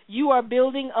 You are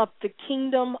building up the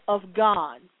kingdom of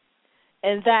God,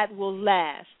 and that will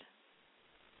last.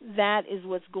 That is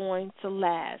what's going to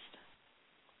last.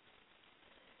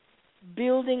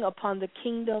 Building upon the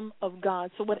kingdom of God.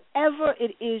 So whatever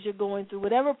it is you're going through,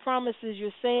 whatever promises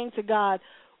you're saying to God,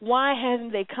 why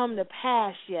hasn't they come to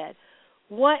pass yet?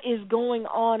 What is going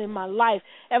on in my life?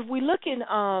 If we look in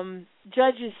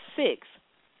Judges 6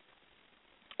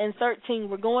 and 13,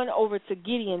 we're going over to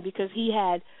Gideon because he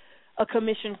had a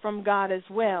commission from God as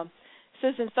well. It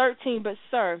says in 13, but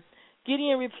sir,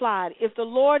 Gideon replied, if the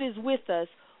Lord is with us,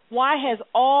 why has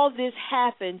all this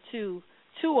happened to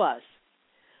us?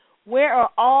 Where are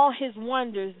all his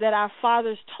wonders that our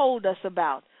fathers told us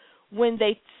about when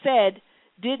they said,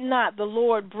 did not the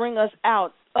Lord bring us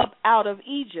up out of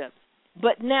Egypt?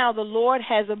 But now the Lord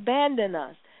has abandoned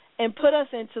us and put us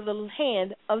into the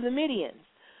hand of the Midians.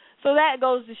 So that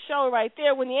goes to show right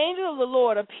there when the angel of the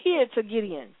Lord appeared to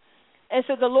Gideon and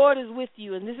said, the Lord is with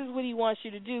you and this is what he wants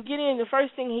you to do. Gideon, the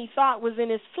first thing he thought was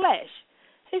in his flesh.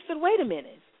 He said, wait a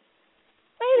minute.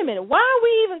 Why are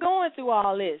we even going through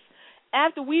all this?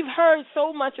 After we've heard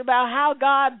so much about how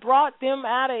God brought them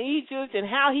out of Egypt and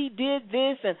how he did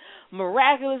this and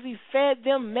miraculously fed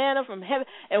them manna from heaven,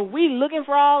 and we looking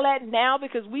for all that now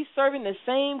because we serving the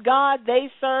same God they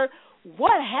serve,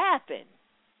 what happened?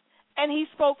 And he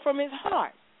spoke from his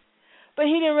heart. But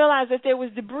he didn't realize that there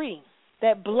was debris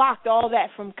that blocked all that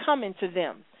from coming to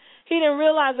them. He didn't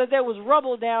realize that there was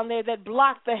rubble down there that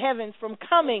blocked the heavens from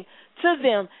coming to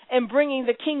them and bringing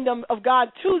the kingdom of God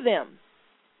to them.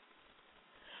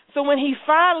 So when he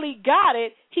finally got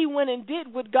it, he went and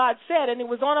did what God said, and it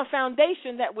was on a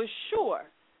foundation that was sure.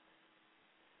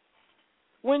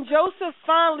 When Joseph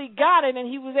finally got it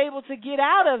and he was able to get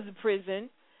out of the prison,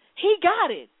 he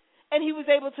got it, and he was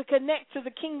able to connect to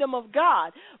the kingdom of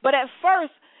God. But at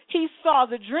first, he saw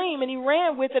the dream, and he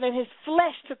ran with it, and his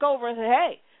flesh took over and said,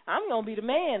 hey, I'm going to be the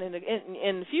man in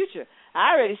the future.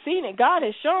 I already seen it. God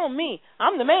has shown me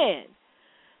I'm the man.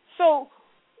 So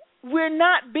we're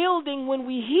not building when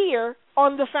we hear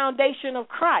on the foundation of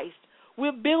Christ.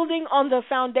 We're building on the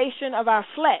foundation of our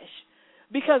flesh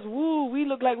because, we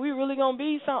look like we're really going to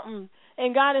be something.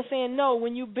 And God is saying, no,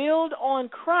 when you build on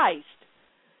Christ,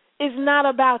 it's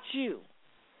not about you.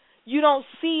 You don't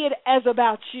see it as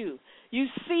about you. You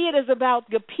see it as about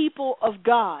the people of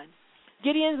God.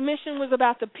 Gideon's mission was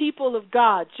about the people of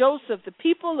God. Joseph, the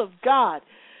people of God.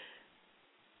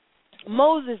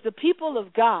 Moses, the people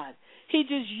of God. He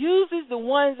just uses the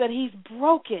ones that he's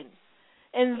broken.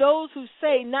 And those who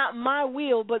say, not my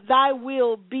will, but thy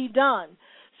will be done.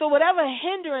 So whatever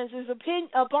hindrance is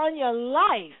upon your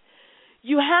life,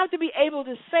 you have to be able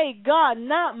to say, God,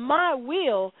 not my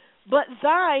will, but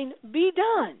thine be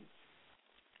done.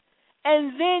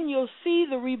 And then you'll see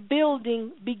the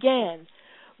rebuilding began.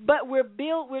 But we're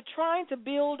trying to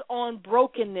build on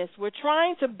brokenness. We're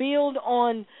trying to build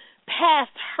on past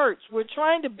hurts. We're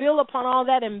trying to build upon all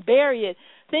that and bury it,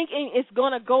 thinking it's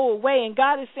going to go away. And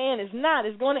God is saying it's not.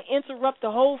 It's going to interrupt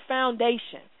the whole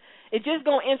foundation. It's just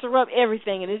going to interrupt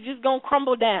everything, and it's just going to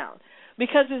crumble down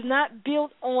because it's not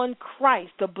built on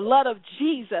Christ, the blood of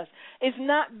Jesus. It's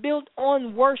not built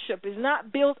on worship. It's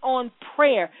not built on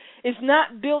prayer. It's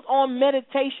not built on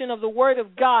meditation of the Word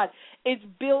of God. It's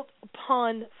built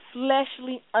upon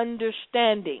fleshly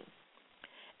understanding.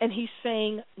 And he's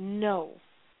saying, no.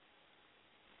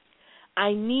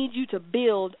 I need you to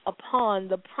build upon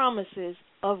the promises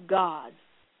of God.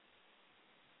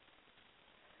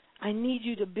 I need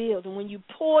you to build. And when you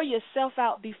pour yourself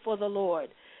out before the Lord,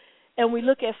 and we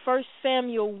look at 1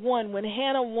 Samuel 1, when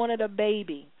Hannah wanted a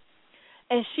baby,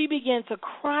 and she began to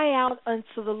cry out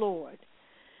unto the Lord.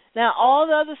 Now, all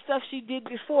the other stuff she did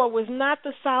before was not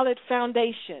the solid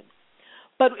foundation.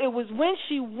 But it was when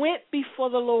she went before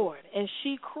the Lord and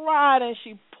she cried and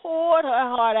she poured her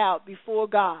heart out before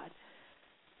God.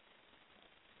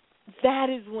 That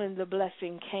is when the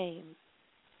blessing came.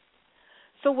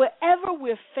 So whatever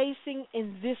we're facing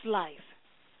in this life,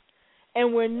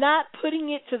 and we're not putting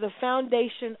it to the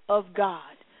foundation of God,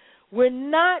 we're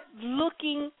not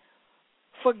looking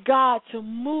for God to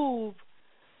move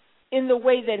in the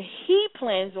way that he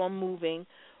plans on moving,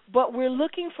 but we're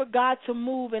looking for God to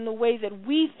move in the way that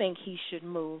we think he should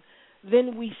move,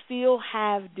 then we still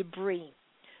have debris.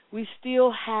 We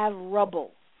still have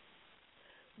rubble.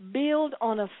 Build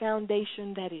on a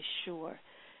foundation that is sure.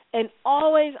 And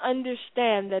always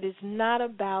understand that it's not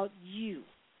about you.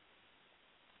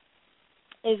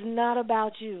 It's not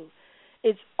about you.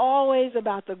 It's always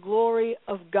about the glory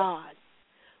of God.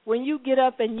 When you get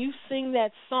up and you sing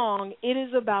that song, it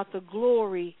is about the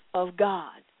glory of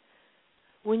God.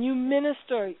 When you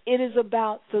minister, it is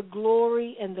about the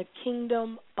glory and the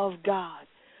kingdom of God,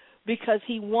 because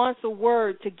he wants a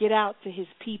word to get out to his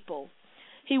people.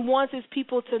 He wants his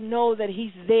people to know that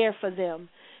he's there for them.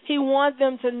 He wants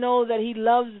them to know that he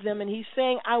loves them, and he's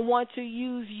saying, I want to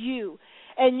use you.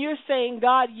 And you're saying,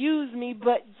 God, use me,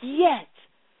 but yet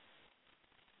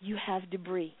you have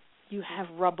debris. You have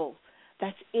rubble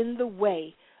that's in the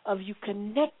way of you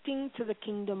connecting to the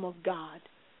kingdom of God.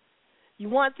 You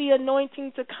want the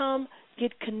anointing to come?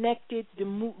 Get connected,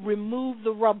 remove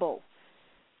the rubble.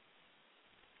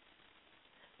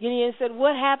 Gideon said,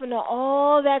 what happened to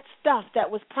all that stuff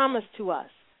that was promised to us?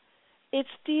 It's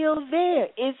still there.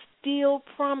 It's still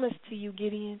promised to you,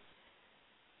 Gideon.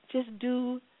 Just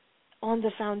do on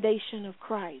the foundation of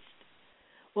Christ.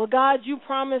 Well, God, you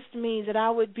promised me that I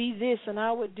would be this and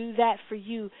I would do that for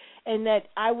you and that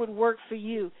I would work for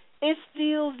you. It's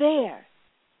still there.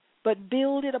 But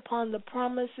build it upon the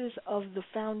promises of the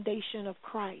foundation of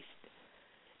Christ.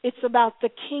 It's about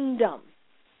the kingdom.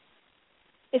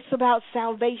 It's about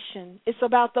salvation. It's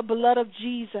about the blood of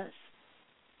Jesus.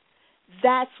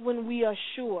 That's when we are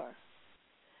sure.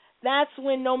 That's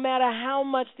when no matter how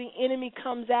much the enemy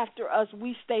comes after us,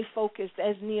 we stay focused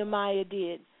as Nehemiah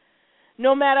did.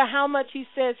 No matter how much he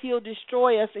says he'll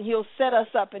destroy us and he'll set us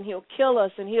up and he'll kill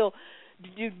us and he'll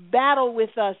do battle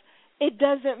with us, it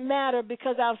doesn't matter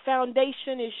because our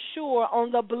foundation is sure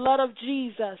on the blood of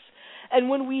Jesus. And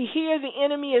when we hear the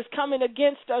enemy is coming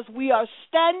against us, we are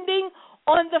standing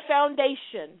on the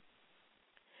foundation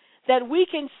that we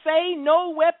can say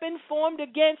no weapon formed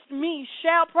against me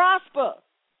shall prosper,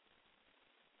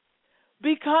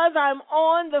 because I'm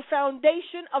on the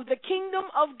foundation of the kingdom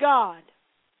of God.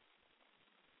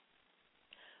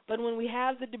 But when we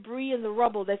have the debris and the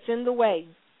rubble that's in the way,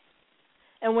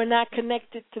 and we're not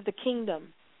connected to the kingdom,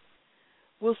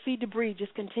 we'll see debris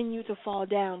just continue to fall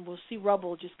down. We'll see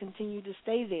rubble just continue to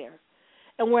stay there.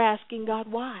 And we're asking God,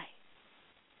 why?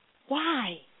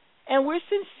 Why? And we're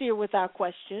sincere with our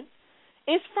question.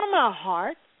 It's from our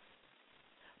heart.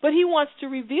 But he wants to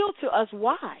reveal to us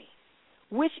why,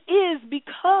 which is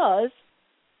because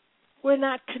we're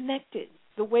not connected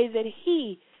the way that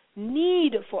he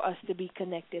needed for us to be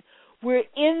connected. We're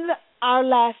in our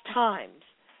last times.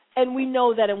 And we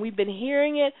know that, and we've been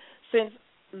hearing it since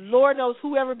Lord knows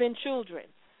who ever been children.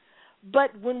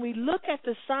 But when we look at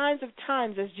the signs of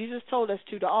times, as Jesus told us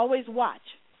to always watch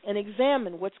and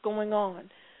examine what's going on,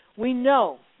 we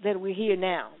know that we're here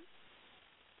now.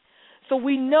 So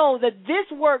we know that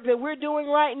this work that we're doing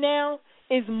right now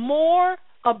is more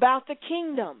about the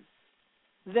kingdom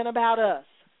than about us.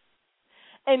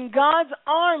 And God's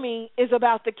army is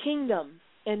about the kingdom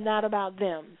and not about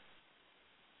them.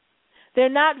 They're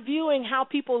not viewing how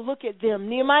people look at them.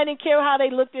 Nehemiah didn't care how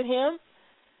they looked at him,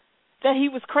 that he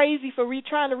was crazy for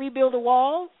trying to rebuild a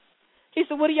wall. He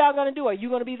said, what are y'all going to do? Are you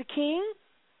going to be the king?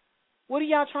 What are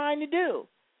y'all trying to do?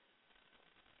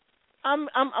 I'm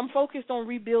focused on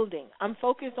rebuilding. I'm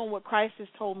focused on what Christ has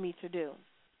told me to do.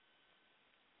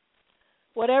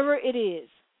 Whatever it is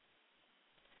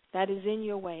that is in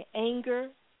your way, anger,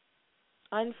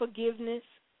 unforgiveness,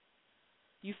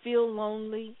 you feel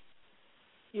lonely,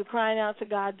 you're crying out to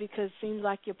God because it seems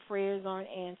like your prayers aren't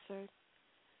answered.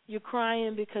 You're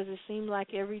crying because it seems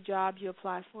like every job you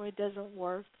apply for, it doesn't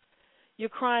work. You're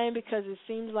crying because it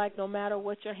seems like no matter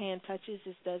what your hand touches,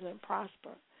 it doesn't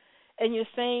prosper. And you're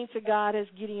saying to God, as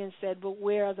Gideon said, but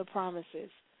where are the promises?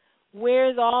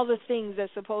 Where's all the things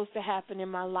that's supposed to happen in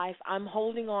my life? I'm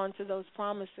holding on to those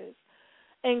promises.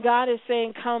 And God is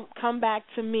saying, come back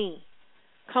to me.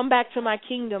 Come back to my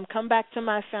kingdom. Come back to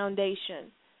my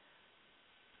foundation.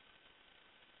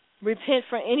 Repent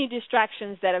for any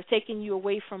distractions that have taken you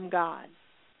away from God.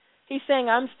 He's saying,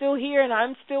 I'm still here and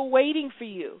I'm still waiting for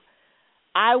you.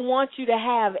 I want you to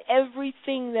have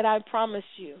everything that I promised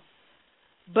you.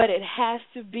 But it has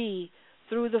to be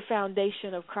through the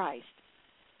foundation of Christ.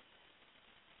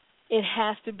 It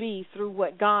has to be through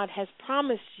what God has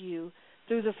promised you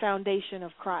through the foundation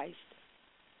of Christ.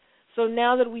 So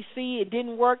now that we see it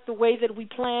didn't work the way that we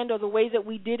planned or the way that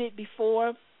we did it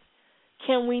before,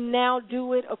 can we now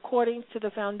do it according to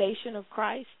the foundation of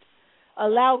Christ?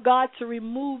 Allow God to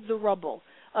remove the rubble.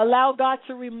 Allow God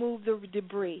to remove the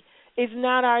debris. It's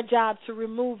not our job to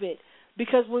remove it,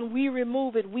 because when we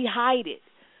remove it, we hide it.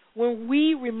 When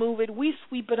we remove it, we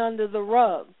sweep it under the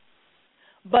rug.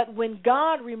 But when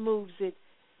God removes it,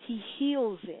 He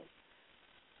heals it.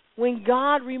 When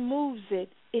God removes it,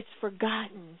 it's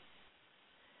forgotten.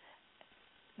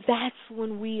 That's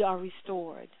when we are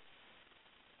restored.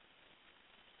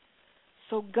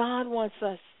 So God wants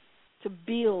us to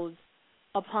build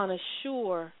upon a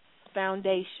sure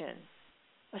foundation.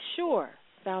 A sure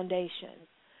foundation.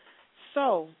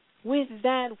 So, with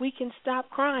that, we can stop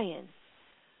crying.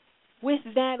 With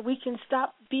that, we can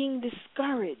stop being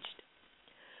discouraged.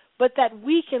 But that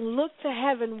we can look to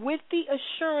heaven with the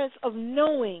assurance of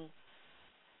knowing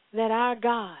that our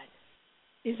God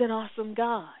is an awesome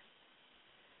God.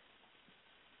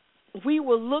 We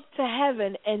will look to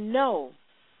heaven and know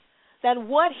that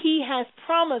what He has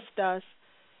promised us,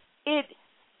 it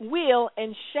will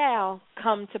and shall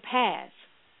come to pass.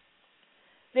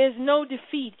 There's no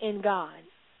defeat in God.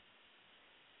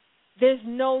 There's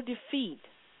no defeat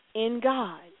in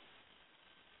God,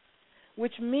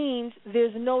 which means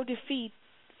there's no defeat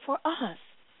for us,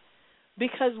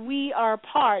 because we are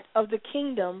part of the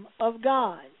kingdom of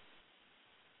God.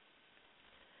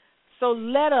 So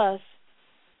let us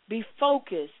be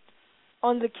focused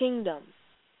on the kingdom.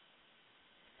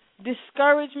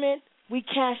 Discouragement, we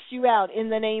cast you out in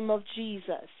the name of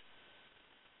Jesus.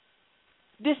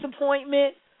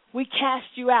 Disappointment, we cast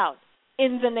you out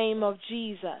in the name of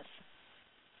Jesus.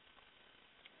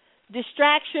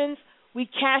 Distractions, we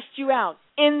cast you out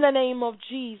in the name of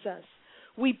Jesus.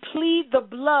 We plead the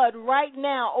blood right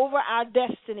now over our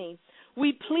destiny.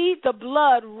 We plead the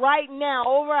blood right now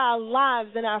over our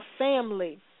lives and our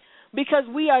family, because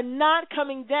we are not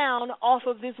coming down off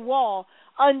of this wall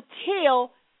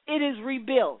until it is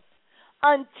rebuilt,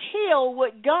 until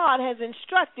what God has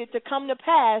instructed to come to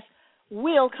pass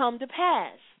will come to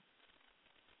pass.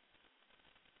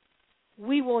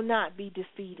 We will not be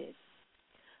defeated.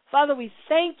 Father, we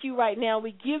thank you right now.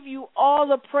 We give you all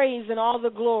the praise and all the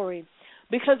glory,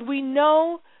 because we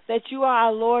know that you are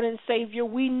our Lord and Savior.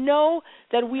 We know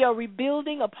that we are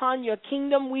rebuilding upon your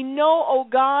kingdom. We know, oh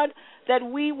God, that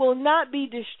we will not be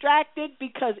distracted,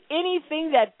 because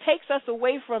anything that takes us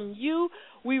away from you,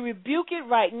 we rebuke it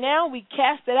right now. We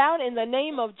cast it out in the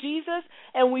name of Jesus,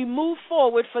 and we move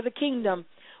forward for the kingdom.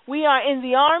 We are in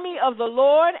the army of the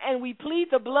Lord, and we plead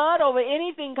the blood over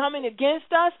anything coming against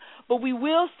us, but we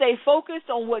will stay focused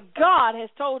on what God has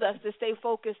told us to stay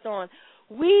focused on.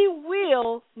 We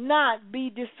will not be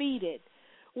defeated.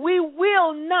 We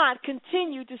will not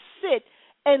continue to sit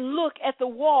and look at the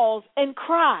walls and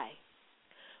cry.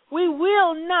 We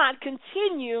will not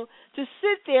continue to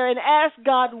sit there and ask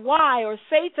God why, or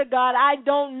say to God, I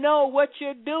don't know what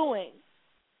you're doing.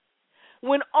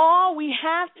 when all we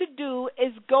have to do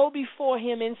is go before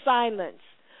him in silence,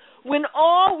 when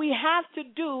all we have to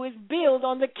do is build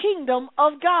on the kingdom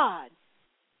of God.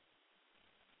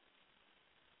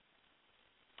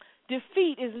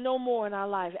 Defeat is no more in our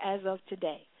life as of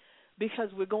today because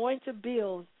we're going to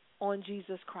build on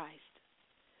Jesus Christ.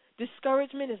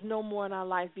 Discouragement is no more in our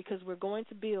life because we're going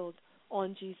to build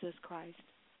on Jesus Christ.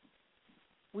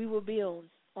 We will build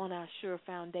on our sure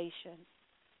foundation.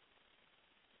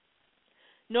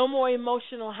 No more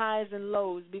emotional highs and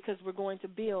lows because we're going to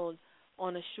build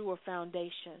on a sure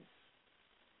foundation.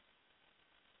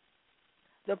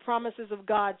 The promises of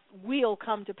God will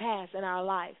come to pass in our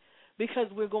life because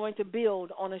we're going to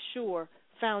build on a sure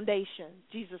foundation,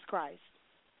 Jesus Christ.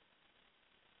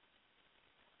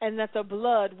 And that the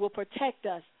blood will protect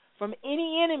us from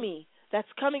any enemy that's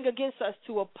coming against us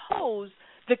to oppose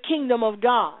the kingdom of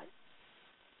God.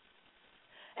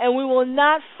 And we will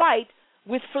not fight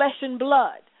with flesh and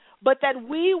blood, but that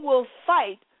we will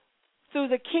fight through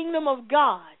the kingdom of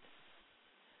God.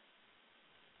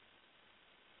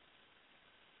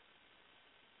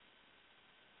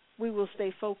 We will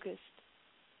stay focused.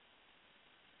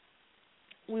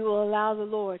 We will allow the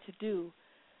Lord to do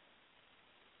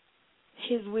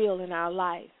his will in our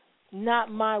life.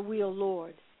 Not my will,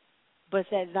 Lord, but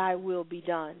that thy will be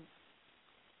done.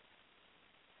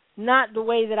 Not the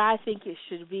way that I think it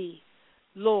should be,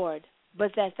 Lord,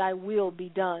 but that thy will be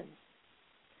done.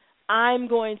 I'm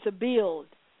going to build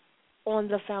on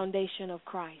the foundation of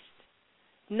Christ.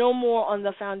 No more on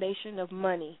the foundation of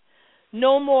money.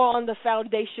 No more on the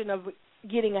foundation of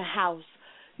getting a house.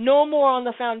 No more on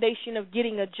the foundation of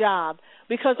getting a job,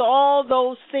 because all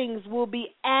those things will be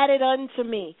added unto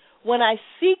me when I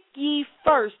seek ye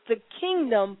first the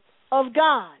kingdom of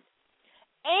God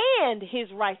and his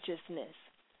righteousness.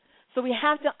 So we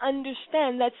have to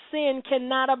understand that sin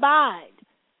cannot abide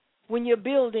when you're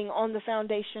building on the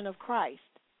foundation of Christ.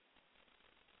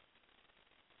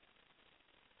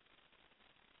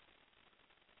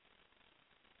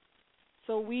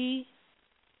 So we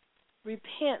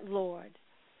repent, Lord,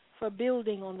 for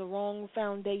building on the wrong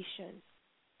foundation.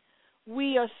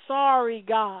 We are sorry,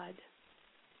 God,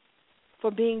 for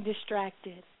being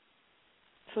distracted.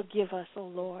 Forgive us, O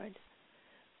Lord.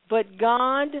 But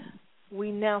God,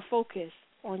 we now focus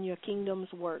on your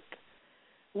kingdom's work.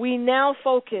 We now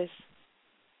focus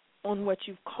on what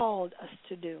you've called us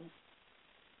to do.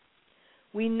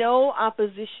 We know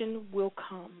opposition will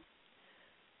come.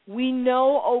 We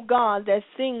know, oh God, that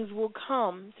things will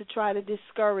come to try to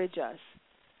discourage us.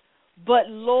 But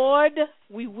Lord,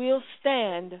 we will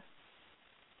stand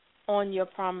on your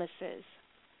promises.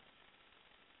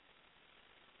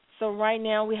 So right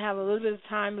now we have a little bit of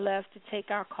time left to take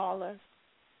our caller.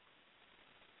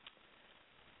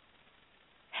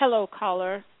 Hello,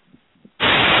 caller.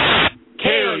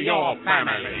 Kill your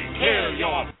family. Kill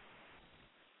your...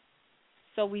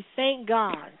 So we thank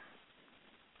God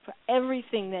for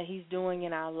everything that he's doing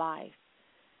in our life.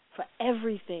 For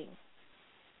everything.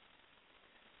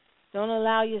 Don't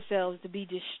allow yourselves to be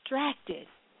distracted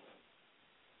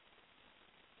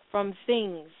from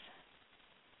things,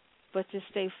 but to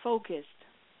stay focused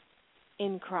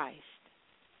in Christ.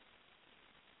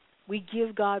 We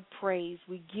give God praise.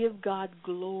 We give God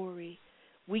glory.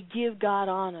 We give God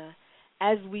honor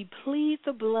as we plead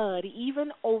the blood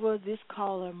even over this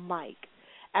caller, Mike,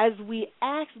 as we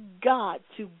ask God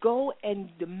to go and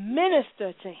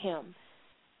minister to him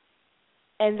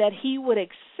and that he would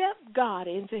accept God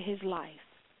into his life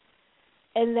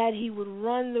and that he would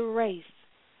run the race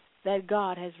that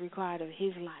God has required of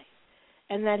his life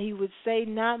and that he would say,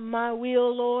 not my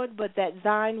will, Lord, but that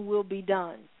thine will be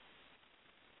done.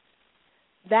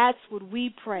 That's what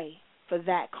we pray for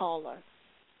that caller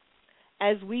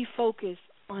as we focus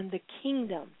on the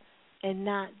kingdom and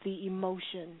not the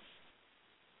emotions.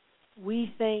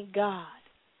 We thank God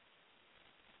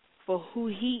for who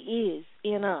he is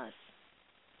in us.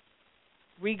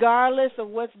 Regardless of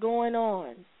what's going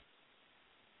on,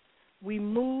 we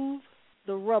move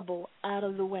the rubble out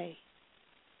of the way.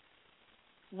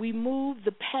 We move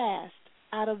the past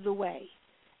out of the way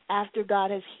after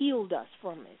God has healed us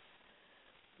from it.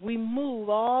 We move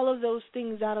all of those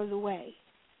things out of the way,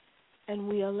 and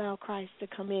we allow Christ to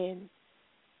come in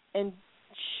and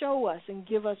show us and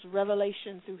give us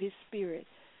revelation through his Spirit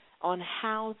on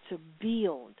how to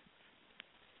build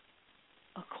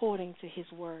according to his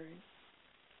word,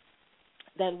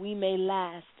 that we may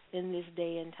last in this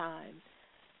day and time,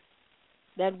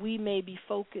 that we may be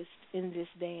focused in this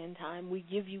day and time. We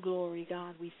give you glory,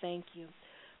 God. We thank you.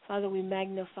 Father, we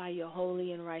magnify your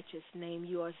holy and righteous name.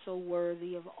 You are so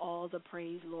worthy of all the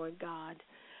praise, Lord God.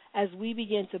 as we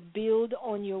begin to build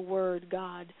on your word,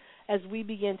 God, as we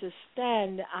begin to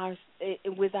stand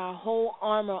with our whole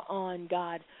armor on,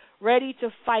 God, ready to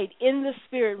fight in the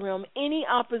spirit realm any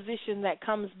opposition that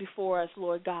comes before us,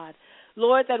 Lord God.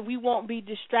 Lord, that we won't be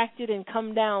distracted and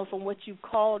come down from what you've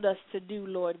called us to do,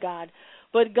 Lord God.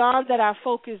 But, God, that our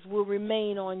focus will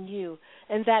remain on you,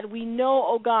 and that we know,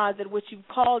 oh God, that what you've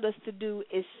called us to do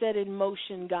is set in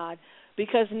motion, God,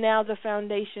 because now the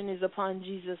foundation is upon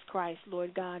Jesus Christ,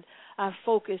 Lord God. Our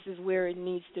focus is where it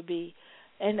needs to be.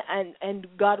 And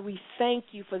God, we thank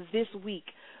you for this week,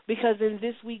 because in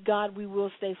this week, God, we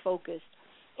will stay focused.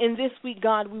 In this week,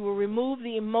 God, we will remove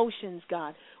the emotions,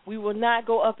 God. We will not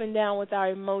go up and down with our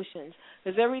emotions,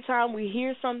 because every time we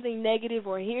hear something negative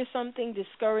or hear something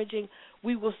discouraging,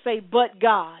 we will say, but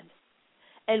God.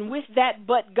 And with that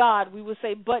but God, we will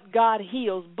say, but God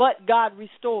heals, but God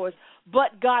restores,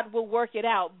 but God will work it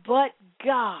out, but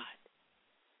God.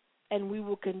 And we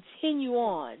will continue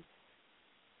on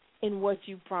in what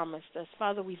you promised us.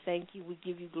 Father, we thank you. We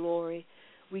give you glory.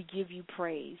 We give you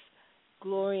praise,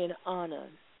 glory and honor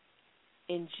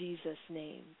in Jesus'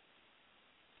 name.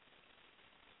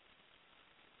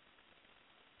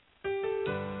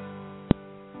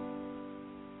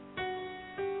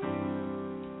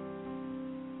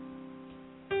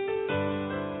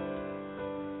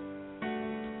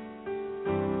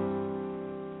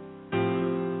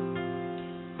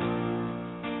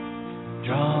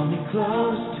 Draw me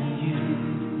close to you.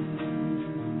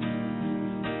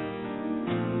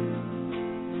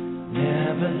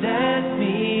 Never let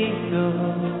me go.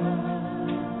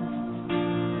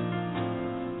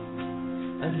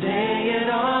 I lay it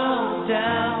all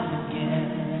down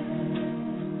again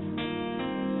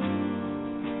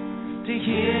to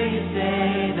hear you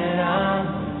say that I'm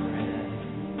a friend.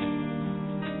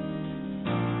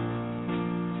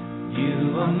 You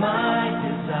are my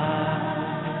desire.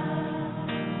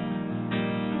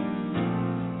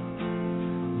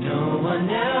 No one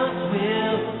else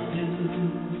will do,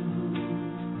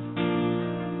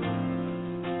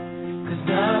 'cause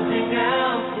nothing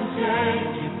else can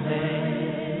take your place.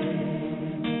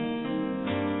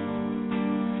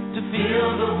 To feel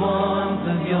the warmth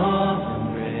of your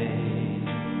embrace,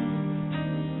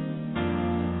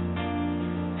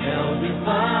 help me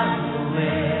find a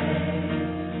way,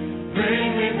 bring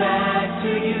me back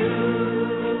to you.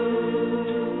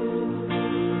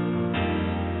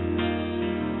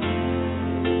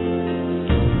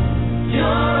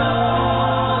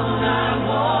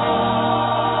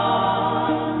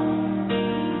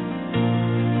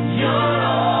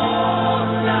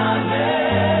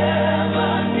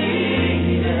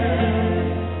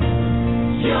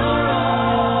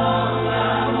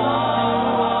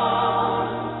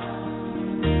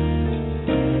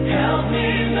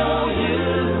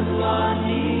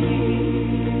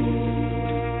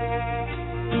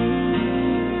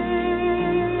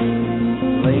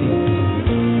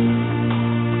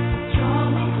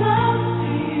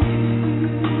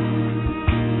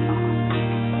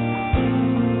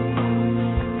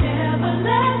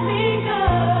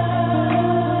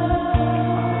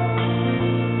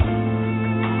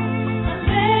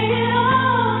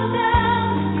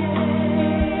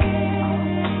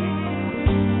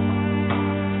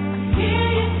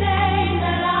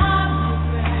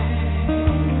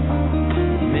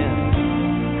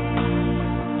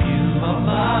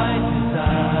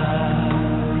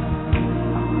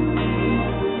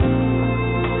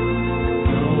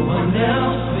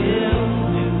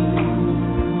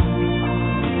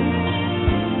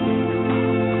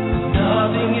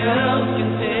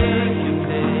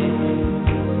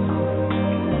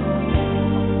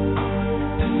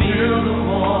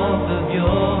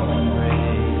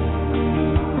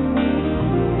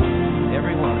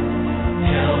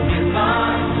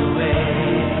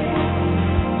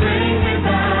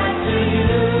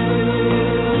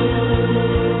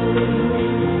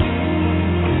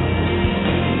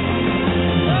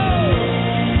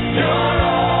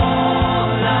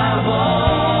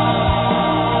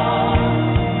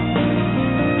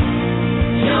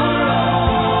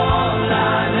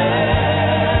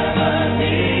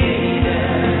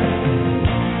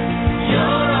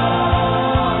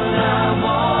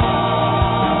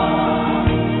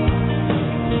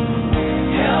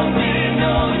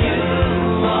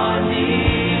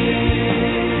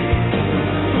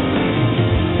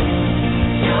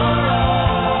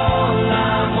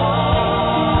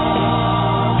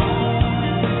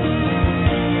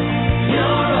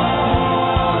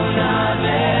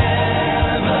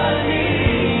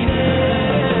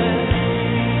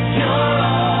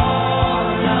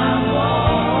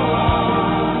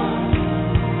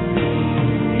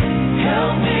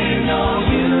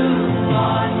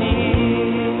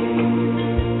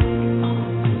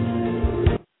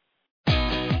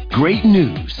 Great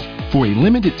news! For a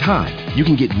limited time, you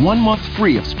can get 1 month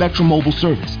free of Spectrum Mobile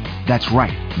service. That's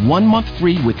right, 1 month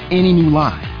free with any new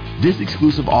line. This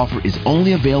exclusive offer is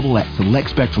only available at select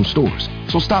Spectrum stores,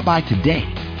 so stop by today.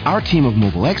 Our team of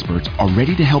mobile experts are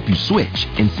ready to help you switch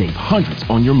and save hundreds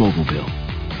on your mobile bill.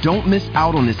 Don't miss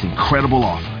out on this incredible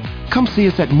offer. Come see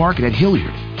us at Market at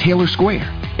Hilliard, Taylor Square,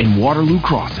 and Waterloo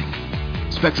Crossing.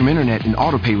 Spectrum Internet and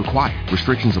autopay required.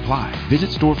 Restrictions apply.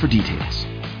 Visit store for details.